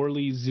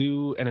Dorley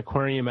Zoo and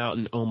Aquarium out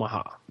in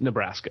Omaha,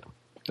 Nebraska.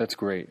 That's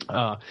great.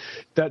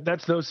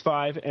 That's those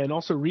 5. And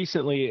also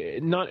recently,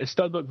 not a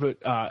stud book, but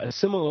a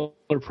similar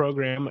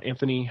program,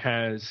 Anthony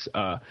has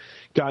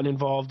gotten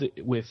involved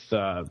with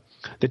the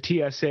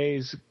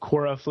TSA's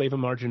Cora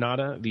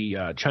flavomarginata,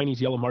 the Chinese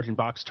yellow margin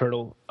box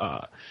turtle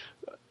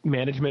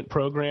management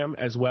program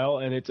as well.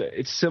 And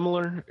it's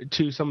similar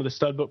to some of the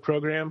stud book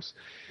programs.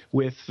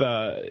 With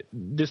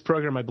this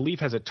program, I believe,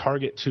 has a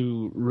target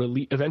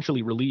to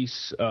eventually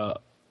release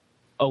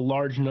a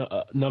large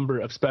number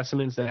of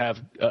specimens that have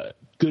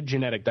good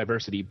genetic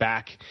diversity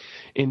back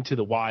into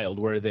the wild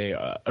where they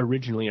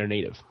originally are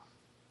native.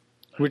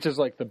 Which is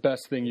like the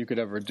best thing you could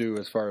ever do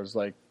as far as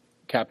like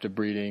captive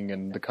breeding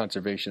and the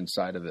conservation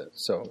side of it.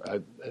 So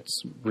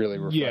it's really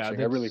refreshing. Yeah,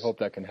 I really hope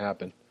that can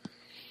happen.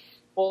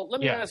 Well,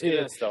 let me ask you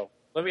this, though.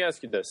 Let me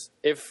ask you this.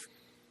 If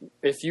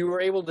you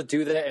were able to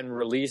do that and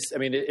release, I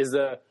mean,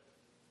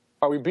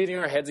 are we beating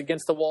our heads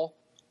against the wall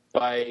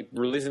by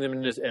releasing them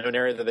in an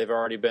area that they've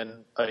already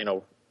been,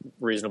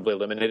 reasonably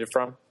eliminated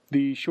from?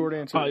 The short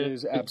answer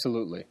is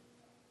absolutely.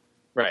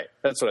 Right.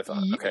 That's what I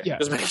thought. Okay. Yeah.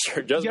 Just making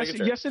sure.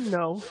 Yes and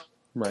no.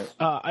 Right.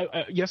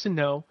 Yes and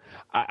no.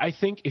 I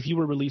think if you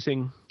were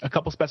releasing a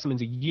couple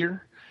specimens a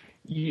year,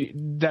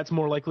 that's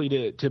more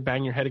likely to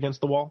bang your head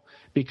against the wall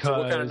because So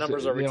what kind of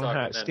numbers are we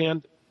talking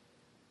then?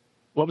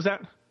 What was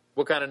that?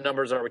 What kind of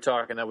numbers are we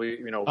talking that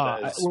we,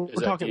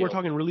 we're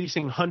talking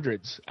releasing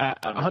hundreds at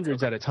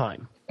a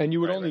time. And you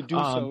would only do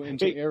so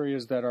into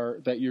areas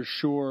that you're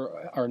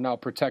sure are now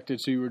protected.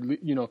 So you would,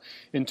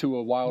 into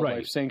a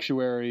wildlife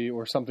sanctuary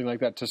or something like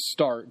that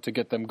to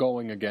get them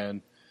going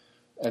again.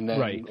 And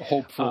then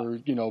hope for,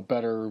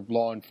 better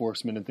law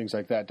enforcement and things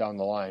like that down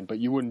the line. But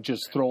you wouldn't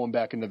just throw them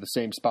back into the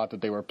same spot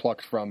that they were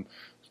plucked from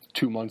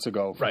 2 months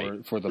ago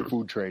for the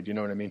food trade. You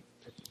know what I mean?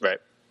 Right.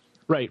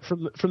 Right.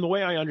 From the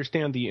way I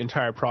understand the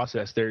entire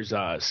process, there's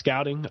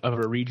scouting of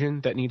a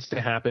region that needs to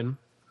happen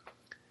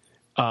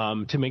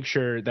to make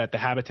sure that the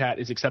habitat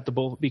is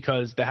acceptable,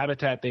 because the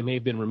habitat they may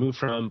have been removed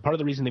from, part of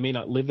the reason they may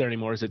not live there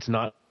anymore is it's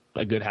not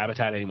a good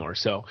habitat anymore.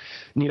 So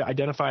you need to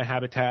identify a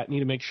habitat, need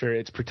to make sure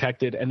it's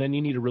protected, and then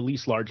you need to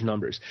release large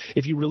numbers.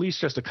 If you release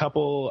just a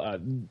couple,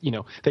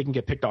 they can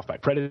get picked off by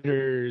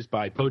predators,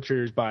 by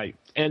poachers, by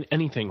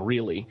anything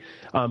really.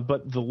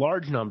 But the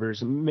large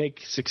numbers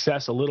make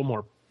success a little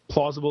more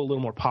plausible, a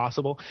little more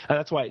possible, and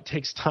that's why it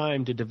takes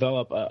time to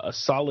develop a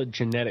solid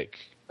genetic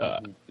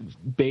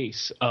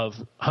base of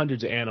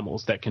hundreds of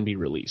animals that can be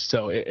released.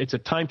 So it's a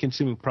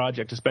time-consuming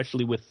project,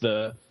 especially with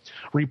the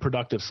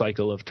reproductive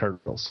cycle of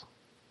turtles.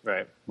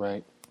 Right.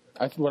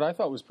 What I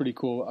thought was pretty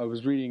cool, I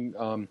was reading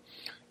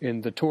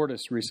in the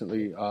Tortoise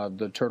recently,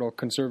 the Turtle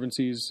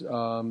Conservancy's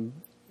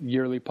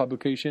yearly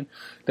publication,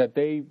 that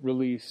they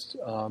released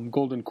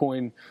golden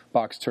coin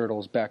box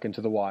turtles back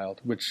into the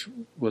wild, which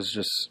was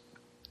just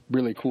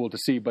really cool to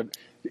see. But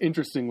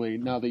interestingly,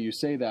 now that you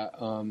say that,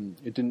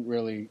 it didn't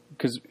really,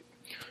 because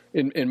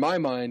in my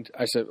mind,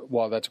 I said,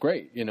 well, that's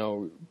great.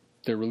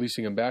 They're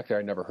releasing them back there.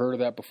 I'd never heard of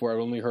that before. I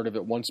only heard of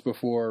it once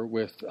before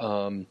with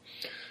the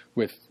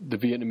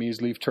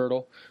Vietnamese leaf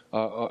turtle,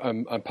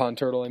 pond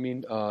turtle,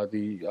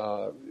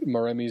 the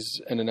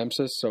Maremes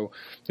annensis. So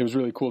it was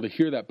really cool to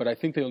hear that. But I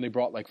think they only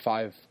brought like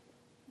 5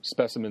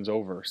 specimens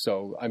over.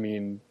 So,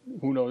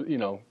 who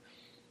knows,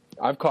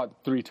 I've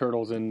caught 3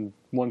 turtles in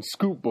one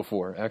scoop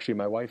before. Actually,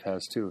 my wife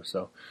has too.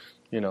 So,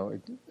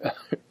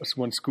 it's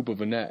one scoop of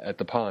a net at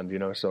the pond,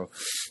 So,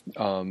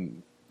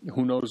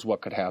 who knows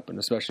what could happen,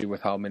 especially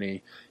with how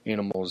many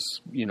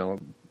animals,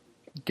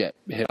 get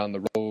hit on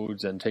the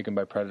roads and taken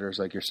by predators,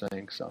 like you're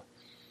saying. So,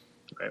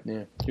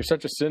 yeah, you're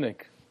such a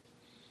cynic.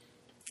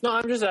 No,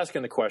 I'm just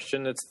asking the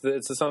question.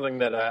 It's something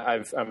that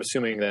I'm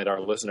assuming that our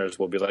listeners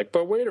will be like,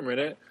 but wait a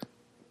minute.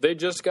 They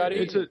just got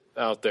eaten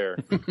out there.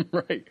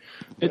 Right.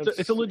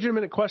 It's a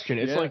legitimate question.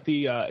 It's like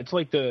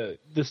the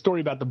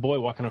story about the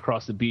boy walking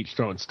across the beach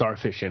throwing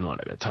starfish in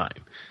one at a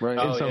time. Right.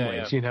 In some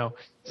ways,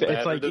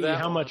 It's like,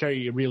 how much are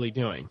you really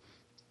doing?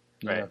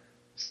 Right.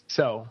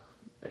 So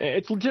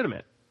it's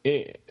legitimate.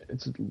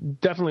 It's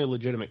definitely a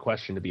legitimate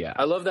question to be asked.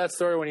 I love that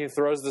story when he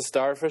throws the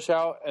starfish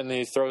out and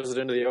he throws it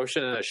into the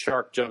ocean and a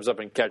shark jumps up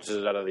and catches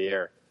it out of the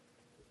air.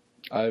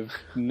 I've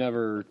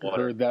never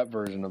heard that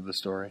version of the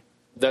story.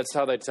 That's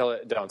how they tell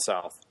it down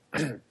south.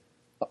 Do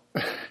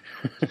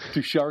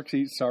sharks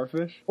eat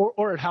starfish?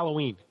 Or at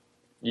Halloween.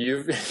 There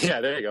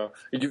you go.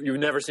 You've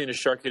never seen a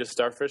shark eat a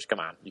starfish? Come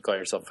on. You call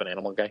yourself an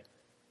animal guy?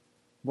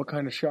 What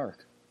kind of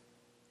shark?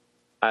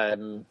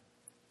 I'm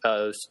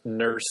a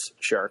nurse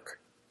shark.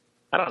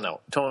 I don't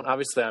know. Tone,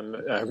 obviously,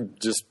 I'm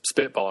just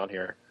spitballing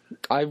here.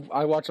 I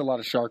watch a lot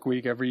of Shark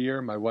Week every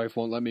year. My wife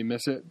won't let me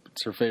miss it.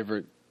 It's her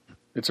favorite.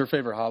 It's her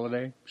favorite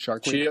holiday,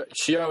 Shark Week.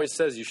 She always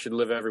says you should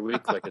live every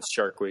week like it's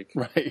Shark Week.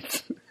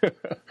 Right.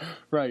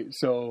 Right.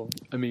 So,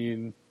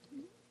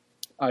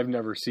 I've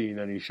never seen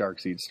any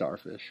sharks eat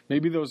starfish.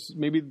 Maybe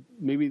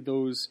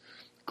those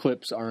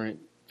clips aren't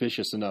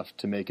vicious enough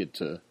to make it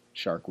to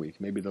Shark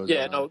Week. Maybe those.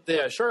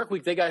 Shark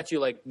Week. They got you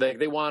like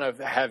they want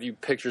to have you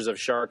pictures of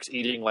sharks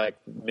eating like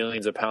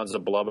millions of pounds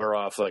of blubber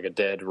off like a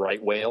dead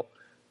right whale.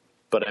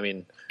 But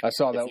I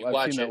saw that.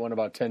 I've seen that one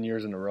about 10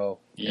 years in a row.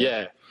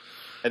 Yeah.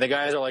 And the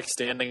guys are like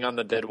standing on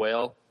the dead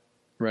whale.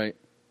 Right.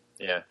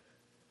 Yeah.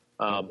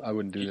 I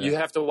wouldn't do that. You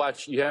have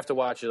to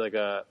watch like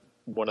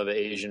one of the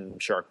Asian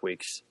Shark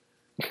Weeks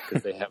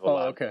because they have a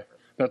lot. Okay.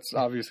 That's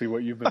obviously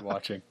what you've been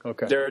watching.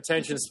 Okay. Their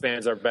attention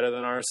spans are better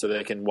than ours, so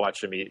they can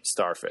watch them eat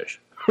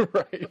starfish.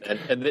 Right.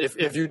 And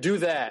if you do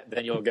that,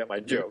 then you'll get my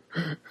joke.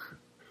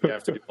 You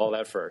have to do all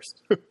that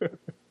first.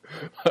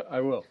 I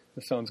will.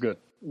 That sounds good.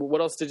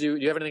 What else do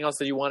you have anything else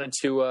that you wanted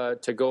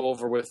to go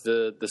over with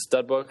the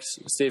stud books,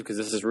 Steve? Because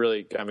this is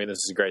really, this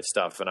is great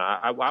stuff. And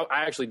I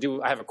actually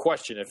do. I have a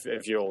question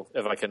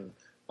if I can.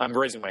 I'm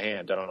raising my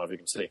hand. I don't know if you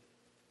can see.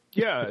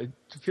 Yeah,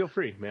 feel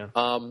free, man.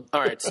 All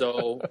right.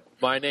 So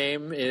my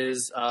name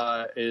is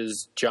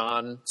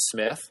John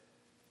Smith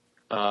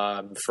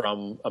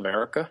from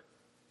America,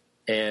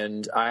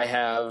 and I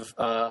have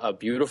a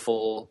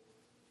beautiful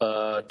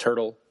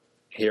turtle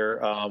here.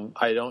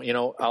 I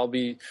don't. I'll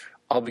be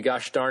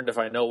gosh darned if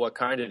I know what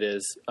kind it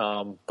is.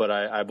 But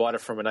I bought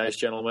it from a nice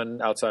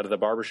gentleman outside of the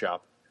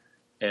barbershop,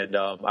 and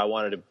I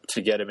wanted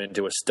to get him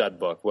into a stud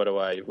book. What do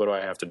I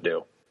have to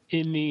do?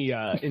 In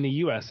the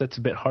U.S., that's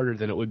a bit harder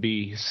than it would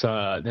be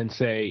than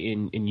say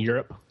in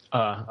Europe.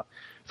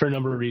 for a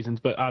number of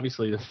reasons. But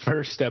obviously, the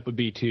first step would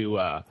be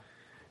to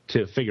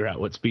figure out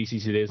what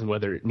species it is and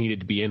whether it needed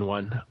to be in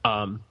one.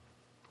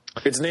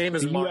 Its name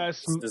is the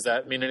Mars. Does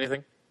that mean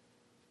anything?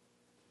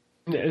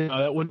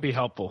 No, that wouldn't be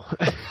helpful.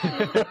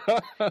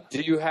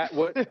 Do you have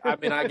what? I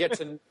mean, I get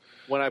to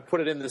when I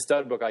put it in the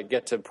stud book, I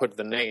get to put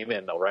the name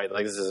in, though, right?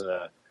 Like this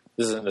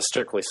isn't a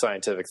strictly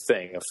scientific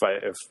thing.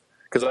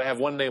 Because I have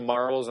one named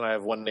Marbles and I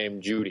have one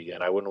named Judy,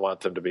 and I wouldn't want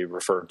them to be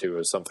referred to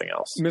as something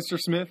else. Mr.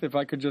 Smith, if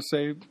I could just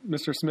say,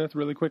 Mr. Smith,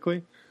 really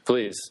quickly,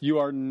 please. You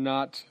are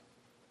not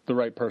the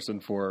right person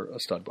for a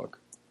stud book.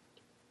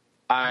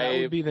 That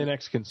would be the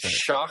next concern.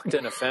 Shocked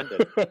and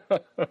offended.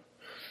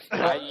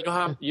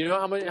 You know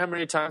how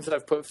many times that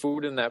I've put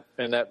food in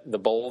the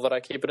bowl that I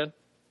keep it in?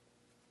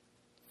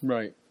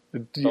 Right.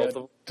 It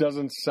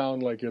doesn't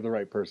sound like you're the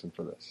right person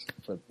for this.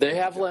 But they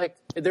have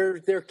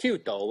they're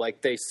cute though.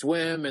 Like they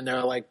swim and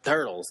they're like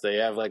turtles. They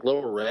have like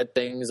little red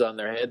things on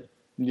their head.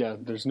 Yeah,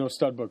 there's no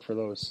stud book for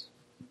those.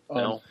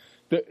 No.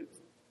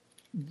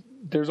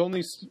 There's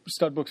only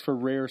stud books for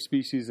rare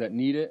species that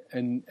need it,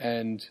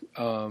 and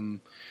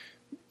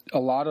a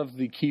lot of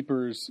the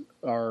keepers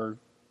are.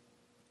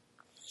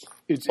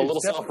 It's a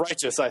little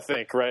self-righteous, I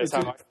think, right?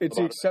 It's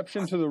the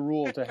exception to the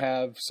rule to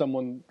have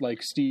someone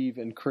like Steve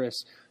and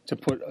Chris to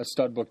put a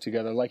stud book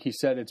together. Like he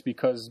said, it's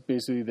because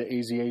basically the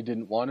AZA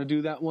didn't want to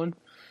do that one,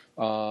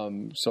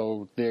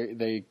 so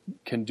they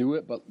can do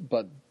it.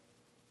 But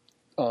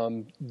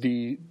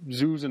the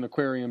zoos and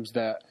aquariums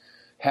that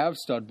have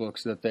stud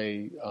books that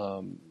they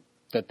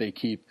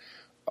keep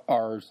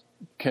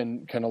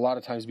can a lot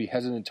of times be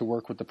hesitant to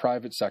work with the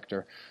private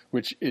sector,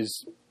 which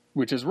is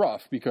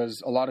rough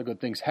because a lot of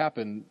good things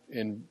happen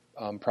in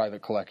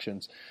private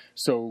collections.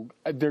 So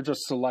they're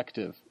just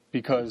selective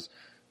because,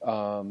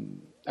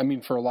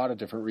 for a lot of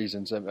different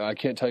reasons. I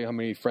can't tell you how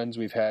many friends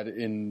we've had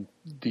in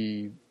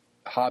the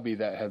hobby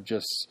that have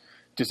just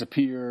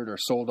disappeared or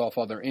sold off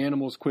other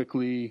animals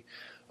quickly.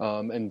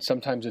 And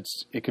sometimes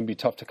it can be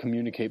tough to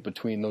communicate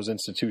between those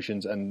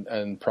institutions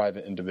and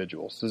private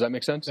individuals. Does that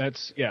make sense?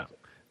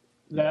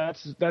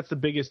 That's the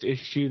biggest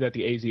issue that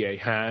the AZA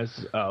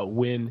has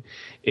when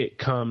it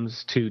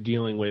comes to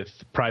dealing with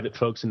private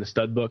folks in the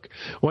stud book.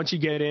 Once you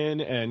get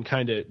in and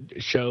kind of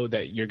show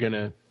that you're going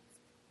to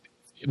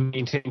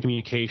maintain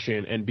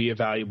communication and be a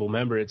valuable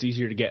member, it's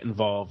easier to get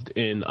involved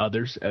in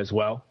others as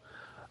well.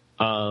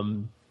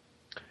 I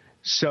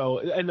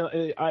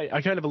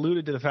kind of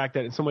alluded to the fact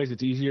that in some ways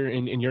it's easier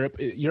in Europe.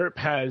 Europe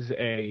has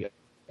a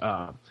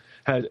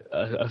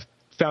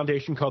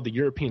foundation called the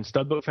European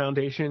Studbook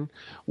Foundation,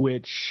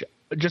 which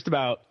just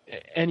about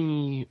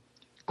any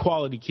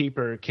quality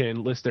keeper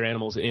can list their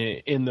animals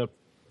in the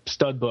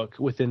stud book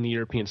within the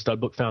European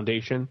Studbook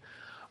Foundation.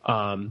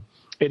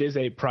 It is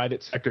a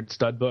private sector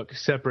stud book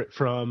separate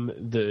from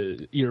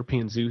the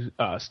European Zoo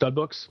stud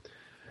books.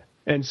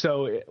 And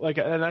so,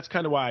 and that's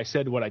kind of why I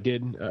said what I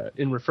did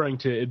in referring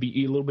to it'd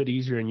be a little bit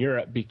easier in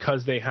Europe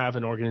because they have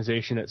an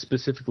organization that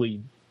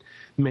specifically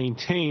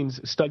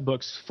maintains stud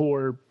books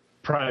for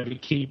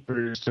private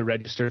keepers to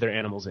register their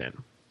animals in.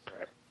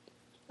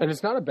 And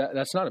that's not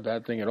a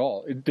bad thing at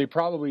all. They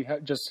probably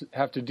just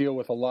have to deal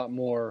with a lot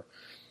more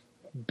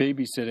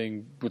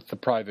babysitting with the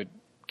private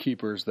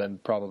keepers than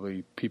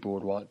probably people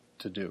would want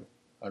to do.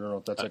 I don't know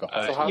if that's how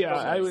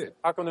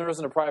come there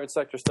isn't a private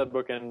sector stud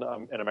book in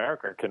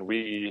America? Can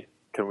we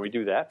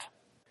do that?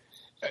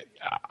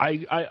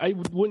 I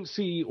wouldn't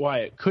see why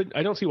it could.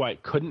 I don't see why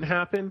it couldn't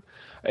happen.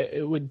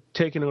 It would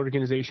take an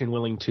organization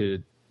willing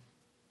to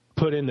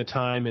put in the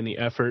time and the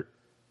effort.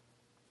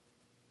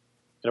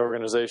 An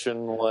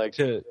organization like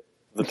the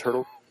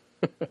Turtle,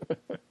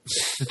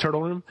 the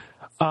Turtle Room.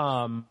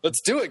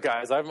 Let's do it,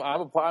 guys. I'm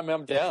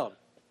down.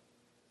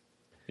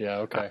 Yeah.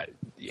 Okay.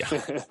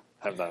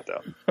 I'm not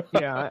down.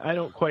 Yeah, I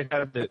don't quite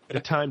have the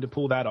time to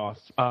pull that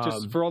off.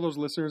 Just for all those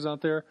listeners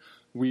out there,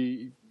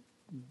 we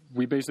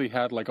basically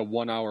had like a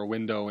 1 hour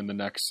window in the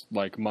next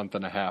month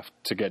and a half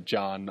to get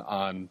John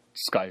on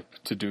Skype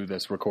to do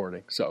this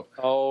recording. So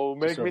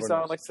make me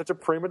sound like such a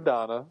prima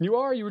donna. You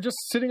are. You were just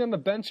sitting on the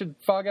bench at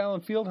Fog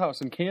Island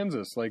Fieldhouse in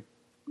Kansas.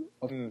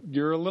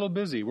 You're a little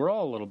busy. We're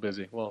all a little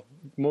busy. Well,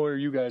 more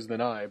you guys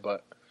than I,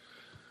 but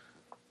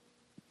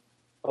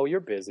you're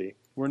busy.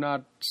 We're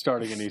not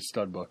starting any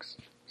stud books.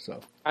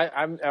 So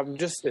I'm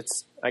just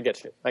I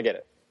get you. I get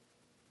it.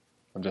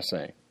 I'm just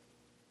saying.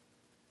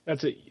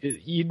 That's it.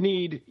 You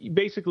need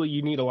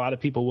a lot of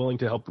people willing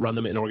to help run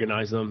them and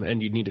organize them,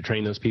 and you need to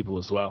train those people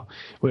as well,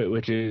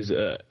 which is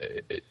a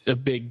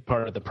big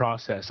part of the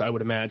process, I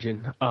would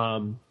imagine.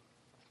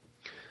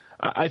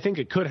 I think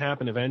it could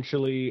happen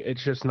eventually.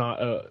 It's just not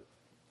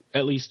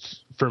at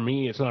least for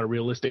me, it's not a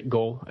realistic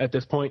goal at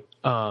this point.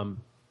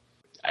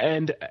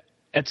 And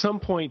at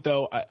some point,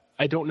 though,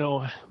 I don't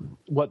know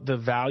what the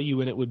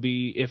value in it would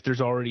be if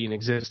there's already an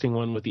existing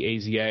one with the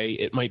AZA.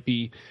 It might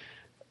be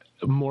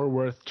more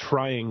worth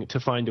trying to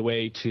find a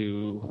way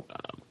to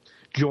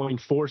join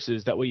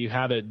forces. That way you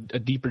have a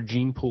deeper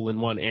gene pool in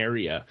one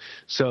area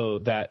so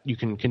that you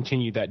can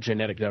continue that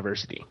genetic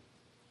diversity.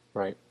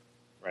 Right.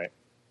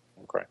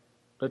 Okay.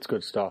 That's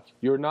good stuff.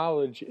 Your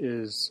knowledge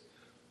is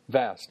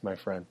vast, my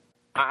friend.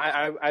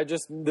 I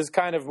just, this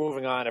kind of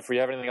moving on, if we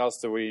have anything else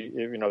that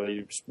that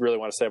you really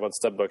want to say about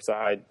Studbooks,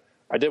 I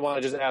did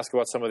want to just ask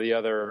about some of the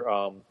other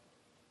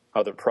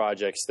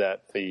projects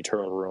that the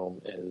Turtle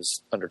Room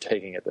is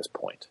undertaking at this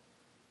point.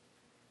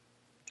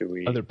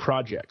 Other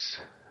projects?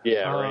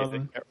 Yeah, or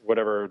anything,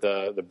 whatever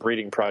the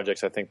breeding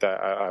projects. I think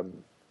that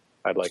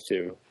I'd like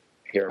to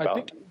hear about.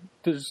 I think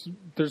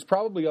there's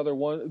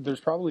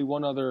probably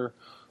one other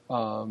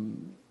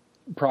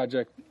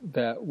project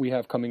that we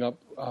have coming up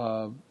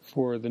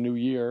for the new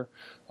year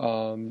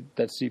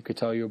that Steve could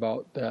tell you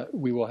about, that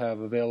we will have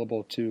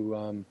available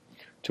to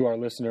our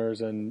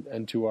listeners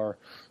and to our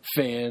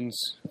fans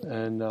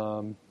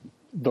and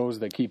those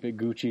that keep it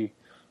Gucci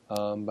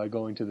by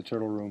going to the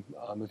Turtle Room.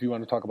 If you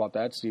want to talk about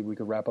that, Steve, we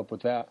could wrap up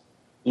with that.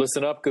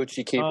 Listen up,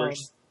 Gucci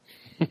keepers.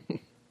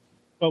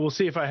 Well, we'll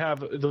see if I have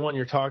the one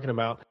you're talking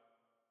about.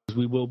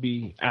 We will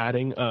be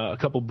adding a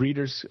couple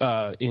breeders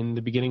in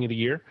the beginning of the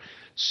year.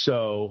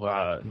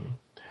 So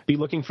be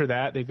looking for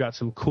that. They've got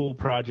some cool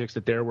projects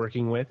that they're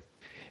working with.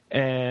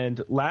 And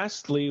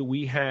lastly,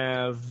 we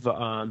have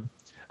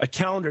a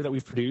calendar that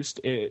we've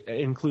produced. It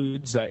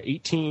includes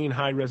 18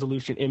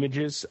 high-resolution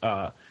images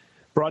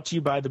brought to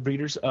you by the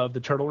breeders of the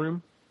Turtle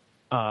Room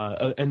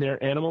and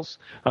their animals.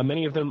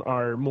 Many of them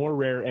are more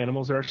rare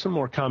animals. There are some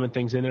more common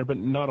things in there, but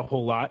not a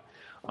whole lot.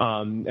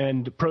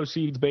 And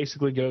proceeds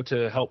basically go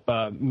to help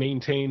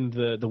maintain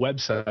the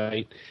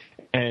website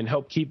and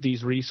help keep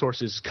these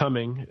resources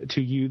coming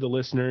to you, the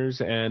listeners,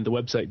 and the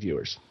website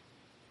viewers.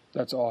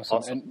 That's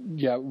awesome. And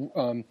yeah,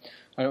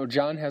 I know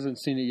John hasn't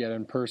seen it yet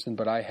in person,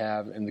 but I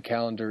have, and the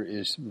calendar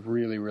is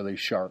really, really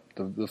sharp.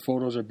 The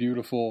photos are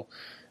beautiful,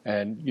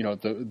 and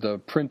the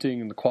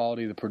printing and the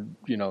quality, the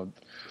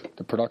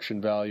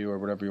production value or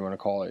whatever you want to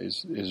call it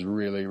is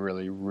really,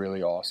 really,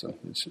 really awesome.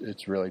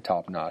 It's really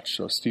top notch.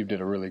 So Steve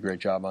did a really great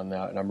job on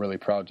that, and I'm really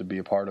proud to be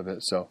a part of it.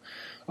 So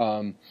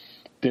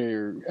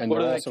they're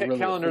also really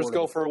calendars affordable.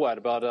 Go for what,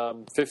 about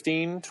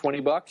 $15,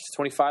 $20,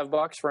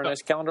 $25 for a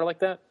nice calendar like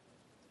that?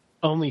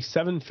 Only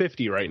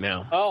 $7.50 right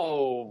now.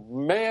 Oh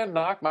man,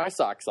 knock my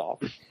socks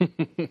off.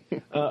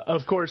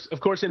 Of course,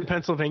 in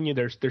Pennsylvania,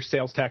 there's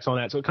sales tax on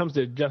that, so it comes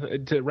to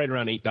right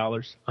around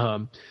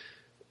 $8.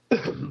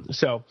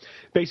 So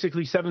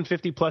basically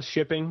 $7.50 plus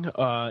shipping,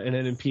 and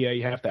then in PA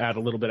you have to add a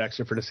little bit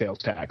extra for the sales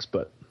tax.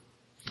 But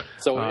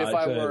so if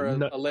I were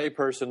a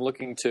layperson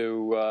looking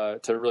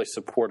to really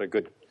support a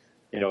good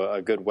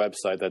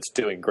website that's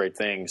doing great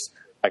things,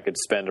 I could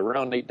spend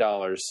around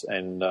 $8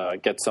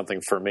 and get something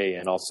for me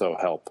and also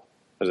help.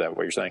 Is that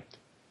what you're saying?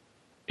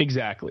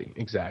 Exactly.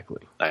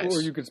 Nice.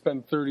 Or you could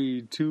spend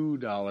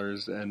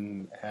 $32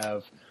 and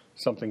have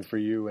something for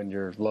you and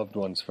your loved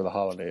ones for the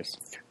holidays.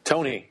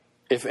 Tony,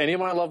 if any of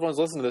my loved ones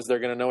listen to this, they're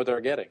going to know what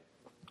they're getting.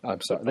 I'm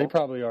sorry. They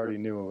probably already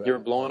knew. You're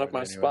blowing up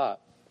my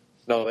spot.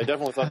 No, they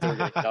definitely thought they were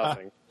getting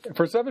nothing.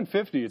 For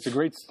 $7.50, it's a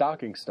great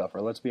stocking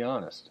stuffer, let's be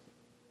honest.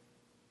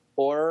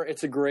 Or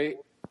it's a great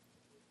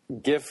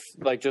gift,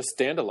 like just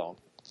standalone.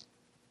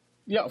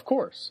 Yeah, of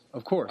course.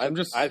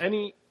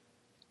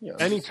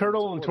 Any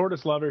turtle and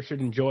tortoise lover should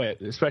enjoy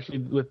it, especially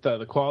with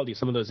the quality of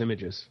some of those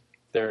images.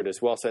 There it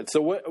is. Well said. So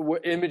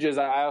what images?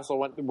 I also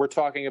we're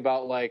talking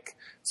about like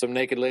some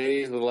naked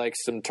ladies with like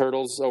some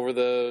turtles over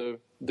the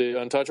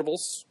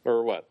Untouchables,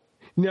 or what?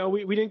 No,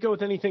 we didn't go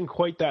with anything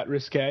quite that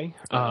risque.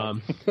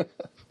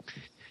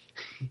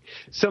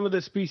 Some of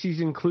the species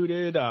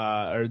included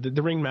are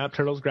the ring map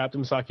turtles,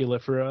 Graptum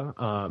sacculifera,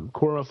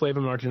 Coroflava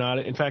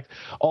marginata. In fact,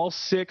 all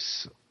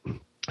 6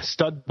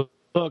 Studbook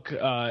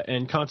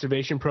and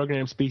conservation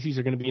program species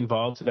are going to be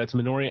involved. So that's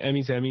Minoria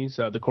emys,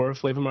 the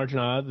Coroflava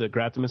marginata, the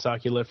Graptum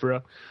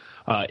sacculifera,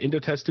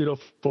 Indotestudo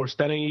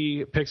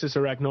forstenii, Pyxis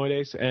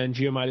arachnoides, and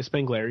Geomytis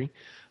spengleri.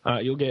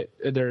 You'll get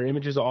their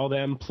images of all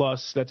them,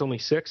 plus that's only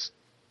 6.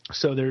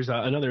 So there's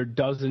another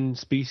dozen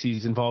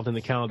species involved in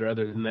the calendar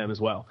other than them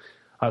as well.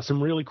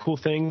 Some really cool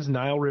things.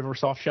 Nile River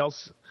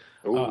softshells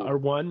are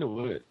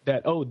one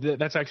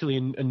that's actually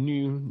a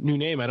new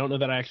name. I don't know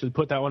that I actually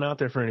put that one out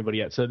there for anybody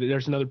yet. So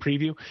there's another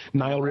preview.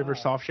 Nile River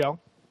softshell.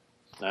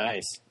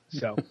 Nice.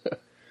 So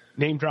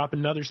name drop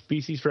another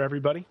species for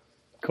everybody.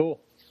 Cool.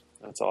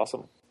 That's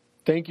awesome.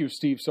 Thank you,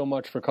 Steve, so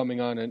much for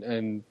coming on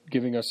and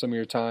giving us some of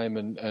your time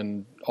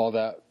and all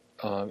that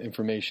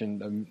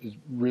information. It's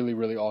really,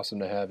 really awesome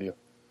to have you.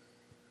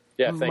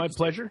 Yeah, my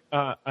pleasure.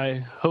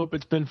 I hope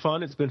it's been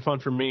fun. It's been fun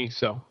for me.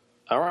 So,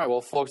 all right, well,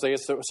 folks, I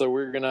guess so.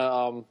 We're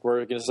gonna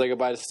say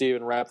goodbye to Steve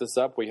and wrap this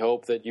up. We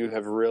hope that you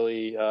have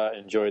really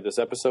enjoyed this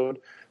episode.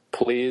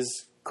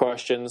 Please,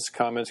 questions,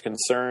 comments,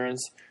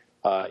 concerns,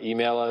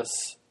 email us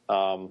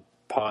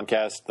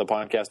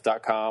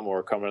thepodcast.com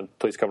or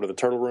please come to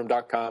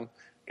theturtleroom.com.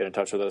 Get in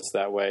touch with us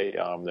that way.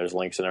 There's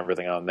links and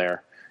everything on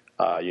there.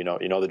 You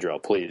know the drill.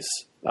 Please,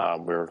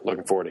 we're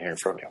looking forward to hearing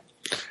from you.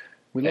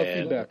 We love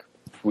feedback.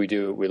 We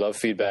do. We love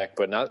feedback,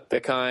 but not the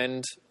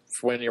kind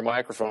when your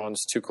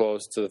microphone's too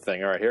close to the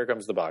thing. All right, here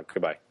comes the bug.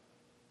 Goodbye.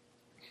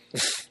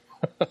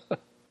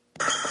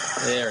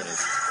 There it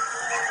is.